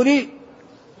 ادعوني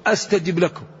أستجب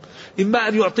لكم. إما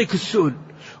أن يعطيك السؤل،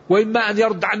 وإما أن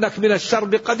يرد عنك من الشر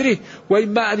بقدره،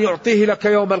 وإما أن يعطيه لك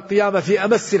يوم القيامة في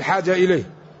أمس الحاجة إليه.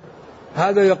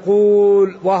 هذا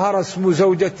يقول: ظهر اسم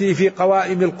زوجتي في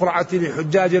قوائم القرعة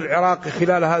لحجاج العراق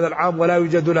خلال هذا العام ولا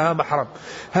يوجد لها محرم،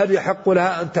 هل يحق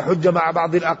لها أن تحج مع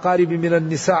بعض الأقارب من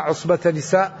النساء عصبة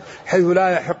نساء، حيث لا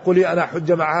يحق لي أن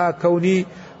أحج معها كوني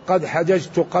قد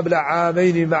حججت قبل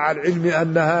عامين، مع العلم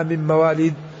أنها من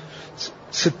مواليد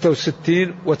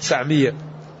 66 و900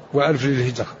 وألف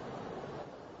للهجرة؟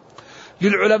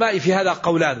 للعلماء في هذا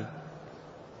قولان: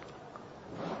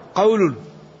 قول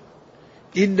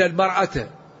إن المرأة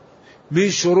من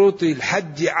شروط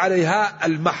الحج عليها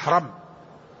المحرم،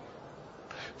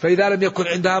 فإذا لم يكن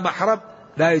عندها محرم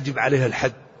لا يجب عليها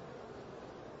الحج،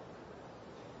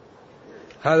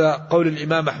 هذا قول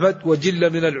الإمام أحمد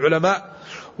وجل من العلماء.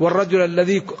 والرجل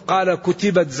الذي قال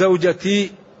كتبت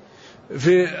زوجتي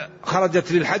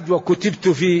خرجت للحج وكتبت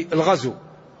في الغزو،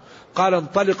 قال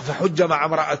انطلق فحج مع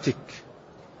امرأتك.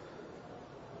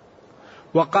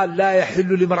 وقال لا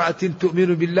يحل لامرأة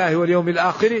تؤمن بالله واليوم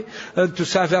الآخر أن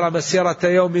تسافر مسيرة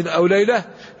يوم أو ليلة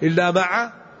إلا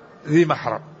مع ذي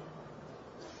محرم،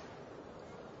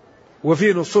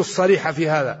 وفي نصوص صريحة في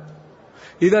هذا.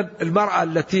 إذن المرأة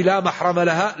التي لا محرم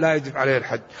لها لا يجب عليها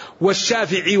الحج.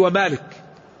 والشافعي ومالك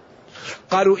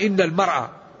قالوا إن المرأة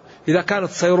إذا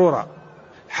كانت صيرورة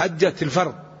حجت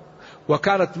الفرض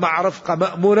وكانت مع رفقة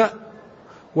مأمونة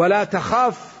ولا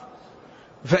تخاف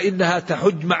فإنها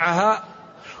تحج معها،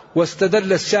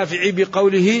 واستدل الشافعي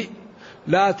بقوله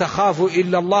لا تخاف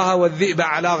إلا الله والذئب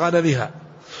على غنمها.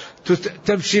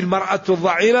 تمشي المرأة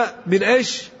الضعينة من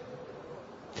إيش؟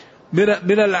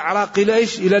 من العراق إلى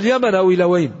إيش؟ إلى اليمن أو إلى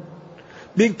وين؟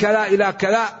 من كلا إلى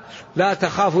كلا، لا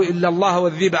تخاف إلا الله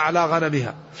والذئب على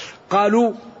غنمها.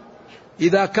 قالوا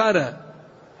إذا كان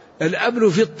الأمن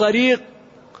في الطريق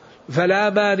فلا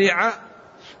مانع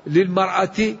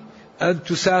للمرأة أن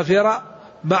تسافر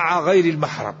مع غير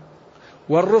المحرم،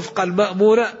 والرفقة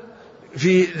المأمونة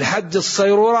في الحج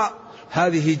الصيرورة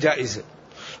هذه جائزة.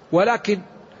 ولكن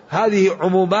هذه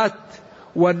عمومات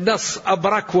والنص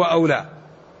أبرك وأولى،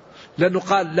 لأنه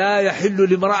قال لا يحل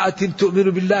لامرأة تؤمن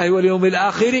بالله واليوم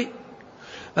الآخر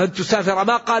أن تسافر،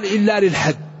 ما قال إلا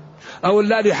للحج أو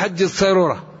إلا لحج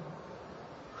الصيرورة،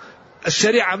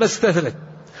 الشريعة ما استثنت،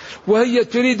 وهي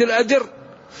تريد الأجر،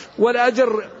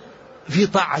 والأجر في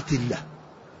طاعة الله،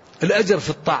 الأجر في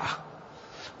الطاعة.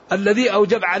 الذي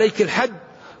أوجب عليك الحج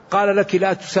قال لك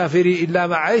لا تسافري إلا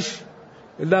مع إيش؟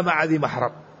 إلا مع ذي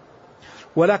محرم.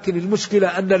 ولكن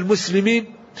المشكلة أن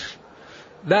المسلمين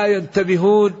لا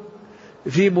ينتبهون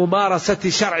في ممارسة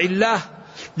شرع الله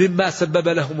مما سبب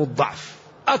لهم الضعف.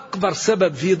 أكبر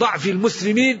سبب في ضعف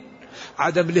المسلمين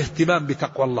عدم الاهتمام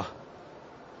بتقوى الله،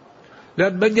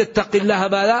 لأن من يتق الله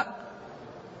ما لا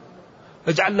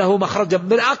اجعل له مخرجا.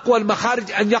 من أقوى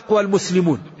المخارج أن يقوى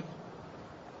المسلمون.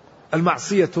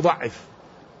 المعصية تضعف،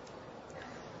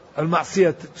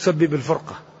 المعصية تسبب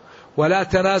الفرقة. ولا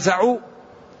تنازعوا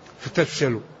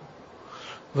فتفشلوا.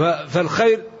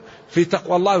 فالخير في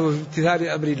تقوى الله وفي امتثال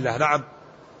أمر الله. نعم.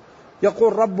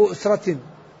 يقول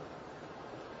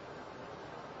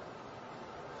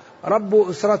رب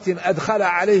أسرة أدخل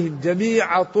عليهم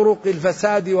جميع طرق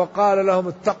الفساد وقال لهم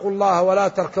اتقوا الله ولا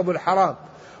تركبوا الحرام،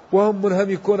 وهم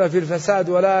منهمكون في الفساد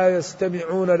ولا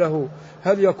يستمعون له،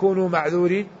 هل يكونوا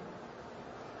معذورين؟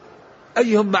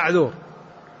 أيهم معذور؟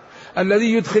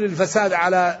 الذي يدخل الفساد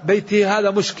على بيته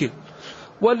هذا مشكل،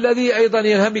 والذي أيضا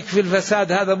ينهمك في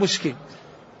الفساد هذا مشكل.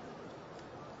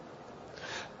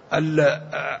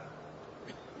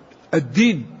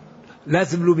 الدين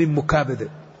لازم له من مكابدة.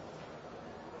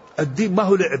 الدين ما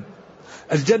هو لعب،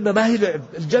 الجنة ما هي لعب،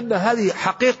 الجنة هذه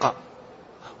حقيقة،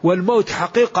 والموت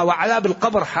حقيقة، وعذاب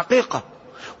القبر حقيقة،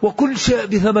 وكل شيء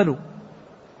بثمنه.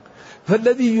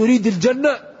 فالذي يريد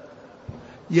الجنة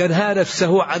ينهى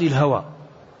نفسه عن الهوى،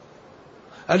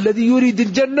 الذي يريد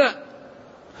الجنة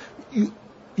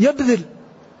يبذل.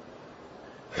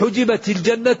 حجبت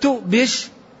الجنة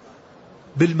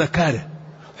بالمكاره،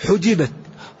 حجبت،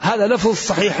 هذا لفظ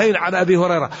الصحيحين عن أبي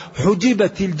هريرة،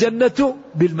 حجبت الجنة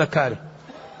بالمكاره.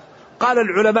 قال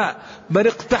العلماء من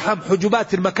اقتحم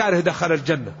حجبات المكاره دخل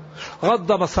الجنة،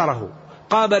 غض بصره،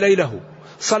 قام ليله،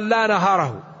 صلى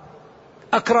نهاره،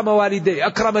 أكرم والديه،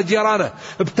 أكرم جيرانه،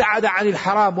 ابتعد عن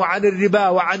الحرام وعن الربا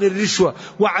وعن الرشوة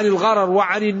وعن الغرر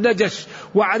وعن النجش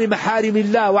وعن محارم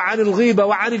الله وعن الغيبة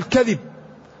وعن الكذب،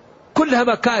 كلها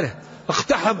مكاره.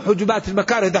 اقتحم حجبات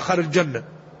المكاره دخل الجنة.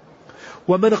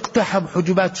 ومن اقتحم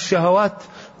حجبات الشهوات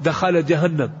دخل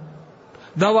جهنم.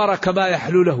 نظر كما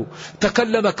يحلو له،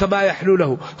 تكلم كما يحلو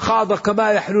له، خاض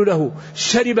كما يحلو له،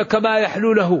 شرب كما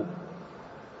يحلو له،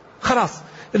 خلاص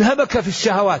انهمك في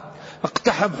الشهوات.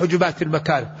 اقتحم حجبات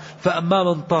المكاره. فأما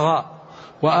من طغى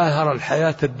وآثر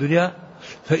الحياة الدنيا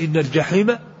فإن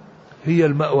الجحيم هي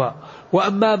المأوى،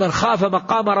 وأما من خاف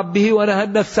مقام ربه ونهى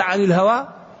النفس عن الهوى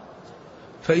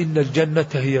فإن الجنة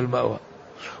هي المأوى.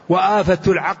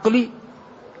 وآفة العقل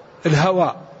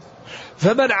الهوى،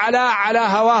 فمن على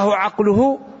هواه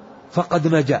عقله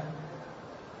فقد نجا.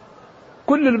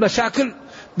 كل المشاكل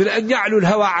من أن يعلو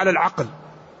الهوى على العقل.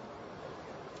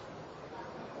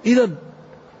 إذن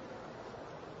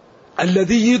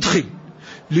الذي يدخل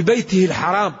لبيته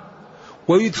الحرام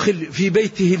ويدخل في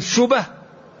بيته الشبه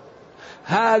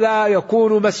هذا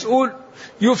يكون مسؤول،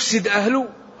 يفسد أهله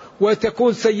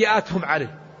وتكون سيئاتهم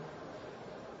عليه.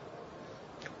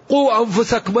 قوا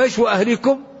أنفسكم إيش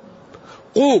وأهليكم،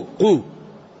 قوا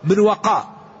من وقاء،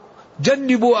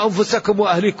 جنبوا أنفسكم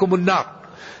وأهليكم النار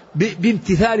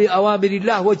بامتثال أوامر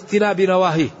الله واجتناب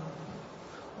نواهيه.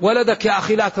 ولدك يا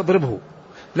أخي لا تضربه،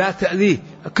 لا تأذيه،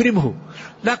 أكرمه،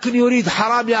 لكن يريد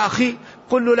حرام يا أخي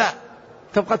قل له لا،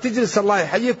 تبقى تجلس الله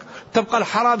يحييك، تبقى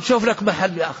الحرام شوف لك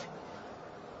محل يا أخي.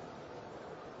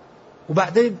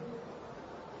 وبعدين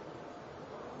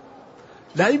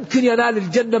لا يمكن ينال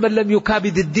الجنة من لم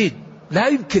يكابد الدين، لا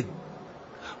يمكن.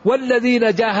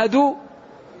 والذين جاهدوا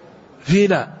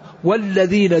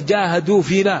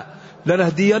فينا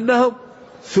لنهدينهم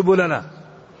سبلنا.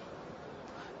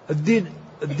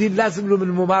 الدين لازم له من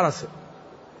الممارسة،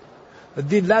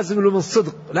 الدين لازم له من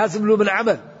صدق، لازم له من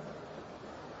عمل.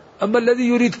 أما الذي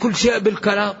يريد كل شيء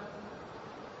بالكلام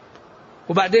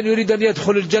وبعدين يريد أن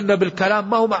يدخل الجنة بالكلام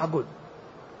ما هو معقول.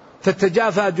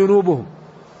 تتجافى جنوبهم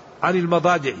عن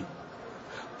المضاجع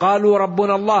قالوا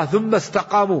ربنا الله ثم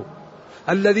استقاموا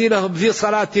الذين هم في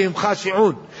صلاتهم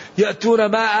خاشعون يأتون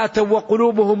ما آتوا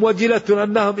وقلوبهم وجلة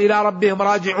أنهم إلى ربهم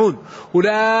راجعون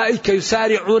أولئك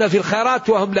يسارعون في الخيرات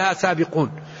وهم لها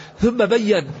سابقون. ثم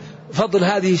بين فضل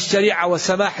هذه الشريعة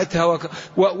وسماحتها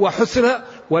وحسنها،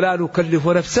 ولا نكلف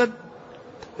نفسا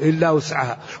إلا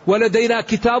وسعها ولدينا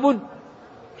كتاب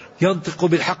ينطق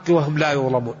بالحق وهم لا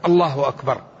يظلمون. الله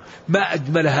أكبر، ما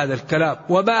أجمل هذا الكلام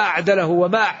وما أعدله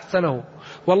وما أحسنه،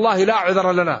 والله لا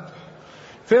عذر لنا.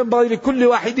 فينبغي لكل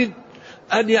واحد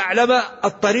أن يعلم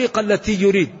الطريقة التي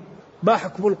يريد. ما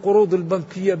حكم القروض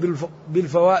البنكية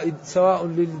بالفوائد سواء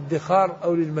للادخار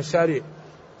أو للمشاريع؟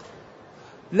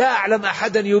 لا أعلم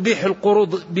أحدا يبيح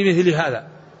القروض بمثل هذا.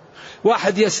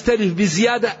 واحد يستلف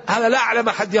بزيادة، هذا لا أعلم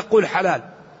أحد يقول حلال.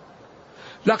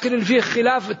 لكن اللي فيه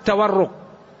خلاف التورق،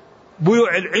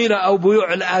 بيوع العينة أو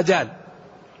بيوع الآجال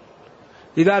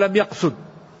إذا لم يقصد.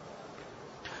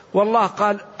 والله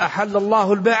قال أحل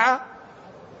الله البيع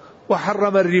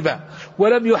وحرم الربا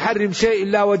ولم يحرم شيء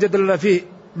إلا وجد لنا فيه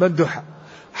مندوحة.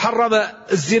 حرم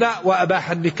الزنا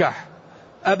وأباح النكاح،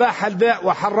 أباح البيع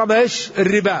وحرم إيش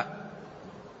الربا.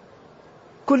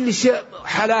 كل شيء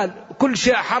حلال، كل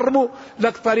شيء حرمه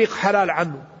لك طريق حلال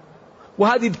عنه.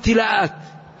 وهذه ابتلاءات،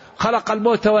 خلق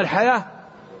الموت والحياة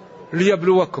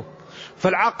ليبلوكم،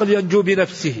 فالعاقل ينجو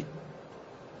بنفسه.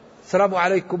 السلام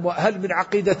عليكم. هل من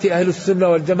عقيدة أهل السنة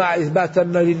والجماعة إثبات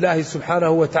أن لله سبحانه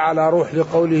وتعالى روح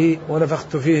لقوله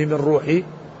ونفخت فيه من روحي؟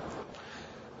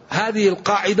 هذه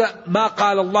القاعدة ما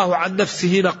قال الله عن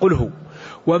نفسه نقله،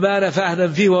 وما نفاه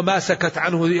ننفيه، وما سكت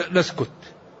عنه نسكت.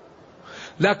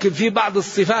 لكن في بعض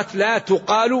الصفات لا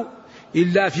تقال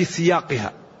إلا في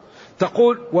سياقها.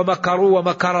 تقول ومكروا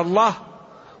ومكر الله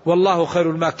والله خير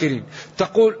الماكرين.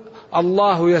 تقول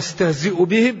الله يستهزئ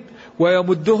بهم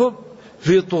ويمدهم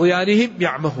في طغيانهم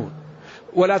يعمهون.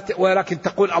 ولكن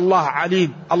تقول الله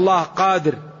عليم، الله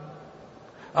قادر،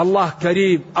 الله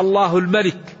كريم، الله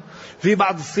الملك. في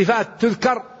بعض الصفات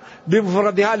تذكر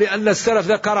بمفردها لأن السلف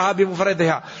ذكرها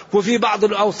بمفردها، وفي بعض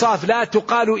الأوصاف لا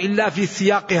تقال إلا في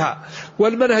سياقها.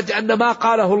 والمنهج أن ما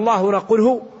قاله الله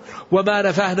نقوله، وما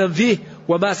نفاه ننفيه،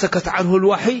 وما سكت عنه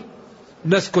الوحي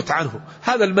نسكت عنه.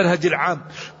 هذا المنهج العام.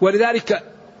 ولذلك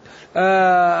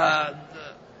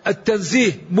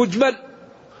التنزيه مجمل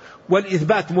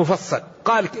والإثبات مفصل.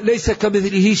 قال ليس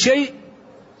كمثله شيء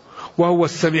وهو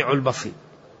السميع البصير.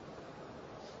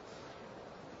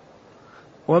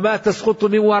 وما تسقط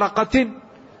من ورقة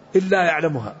إلا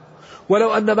يعلمها،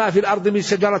 ولو أن ما في الأرض من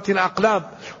شجرة أقلام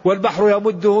والبحر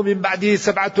يمده من بعده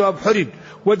 7 أبحر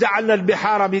وجعلنا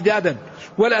البحار مدادا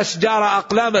والأشجار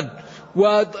أقلاما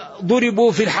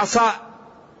وضربوا في الحصاء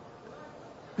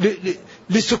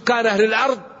لسكان أهل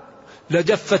الأرض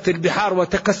لجفت البحار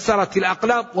وتكسرت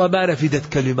الأقلام وما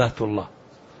نفدت كلمات الله.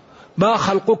 ما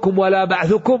خلقكم ولا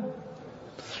بعثكم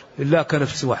إلا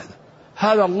كنفس واحدة.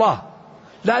 هذا الله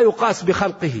لا يقاس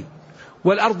بخلقه.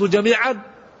 والأرض جميعا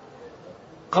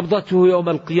قبضته يوم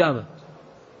القيامة،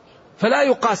 فلا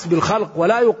يقاس بالخلق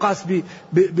ولا يقاس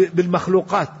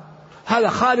بالمخلوقات. هذا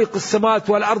خالق السماوات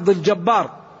والأرض الجبار،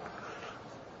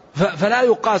 فلا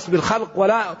يقاس بالخلق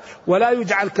ولا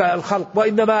يجعل كالخلق،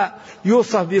 وإنما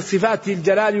يوصف بصفاته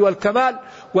الجلال والكمال،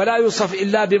 ولا يوصف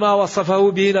إلا بما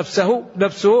وصفه به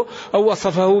نفسه أو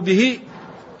وصفه به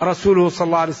رسوله صلى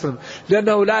الله عليه وسلم،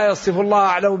 لأنه لا يصف الله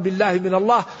أعلم بالله من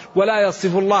الله، ولا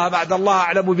يصف الله بعد الله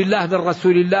أعلم بالله من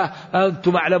رسول الله،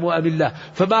 أنتم أعلم أم الله.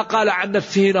 فما قال عن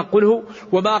نفسه نقله،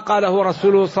 وما قاله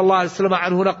رسوله صلى الله عليه وسلم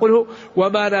عنه نقله،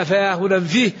 وما نفاه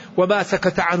ننفيه، وما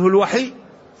سكت عنه الوحي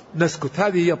نسكت.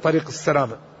 هذه هي طريق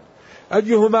السلامة.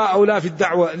 أيهما أولى في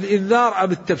الدعوة، الإنذار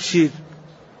أم التبشير؟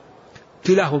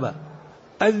 كلاهما،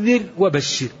 أنذر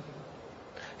وبشر،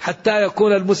 حتى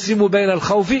يكون المسلم بين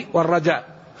الخوف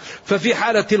والرجاء. ففي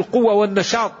حالة القوة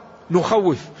والنشاط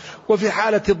نخوف، وفي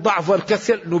حالة الضعف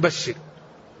والكسل نبشر.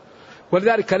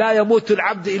 ولذلك لا يموت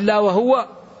العبد إلا وهو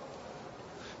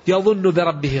يظن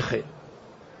بربه خير،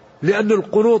 لأن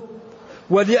القنوط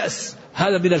واليأس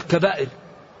هذا من الكبائر.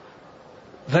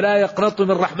 فلا يقنط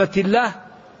من رحمة الله،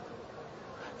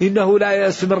 إنه لا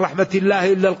يأس من رحمة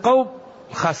الله إلا القوم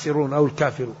الخاسرون أو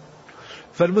الكافرون.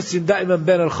 فالمسلم دائما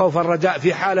بين الخوف والرجاء،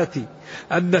 في حالة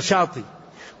النشاط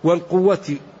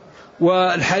والقوة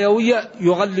والحيوية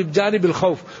يغلب جانب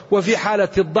الخوف، وفي حالة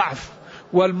الضعف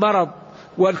والمرض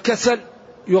والكسل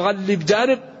يغلب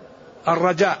جانب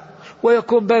الرجاء،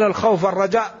 ويكون بين الخوف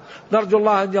والرجاء. نرجو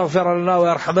الله أن يغفر لنا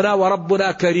ويرحمنا،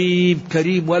 وربنا كريم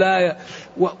كريم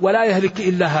ولا يهلك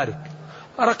إلا هالك.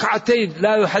 ركعتين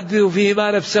لا يحدث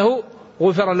فيهما نفسه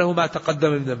غفر له ما تقدم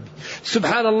من ذنبه.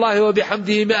 سبحان الله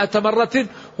وبحمده 100 مرة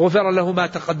غفر له ما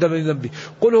تقدم من ذنبه.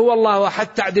 قل هو الله أحد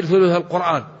تعدل ثلث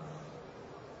القرآن.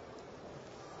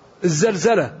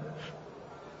 الزلزلة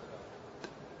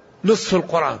نصف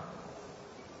القرآن،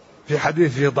 في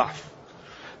حديث فيه ضعف.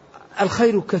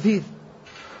 الخير كثير،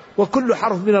 وكل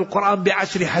حرف من القرآن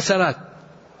ب10 حسنات.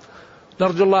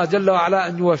 نرجو الله جل وعلا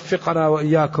أن يوفقنا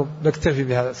وإياكم. نكتفي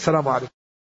بهذا. السلام عليكم.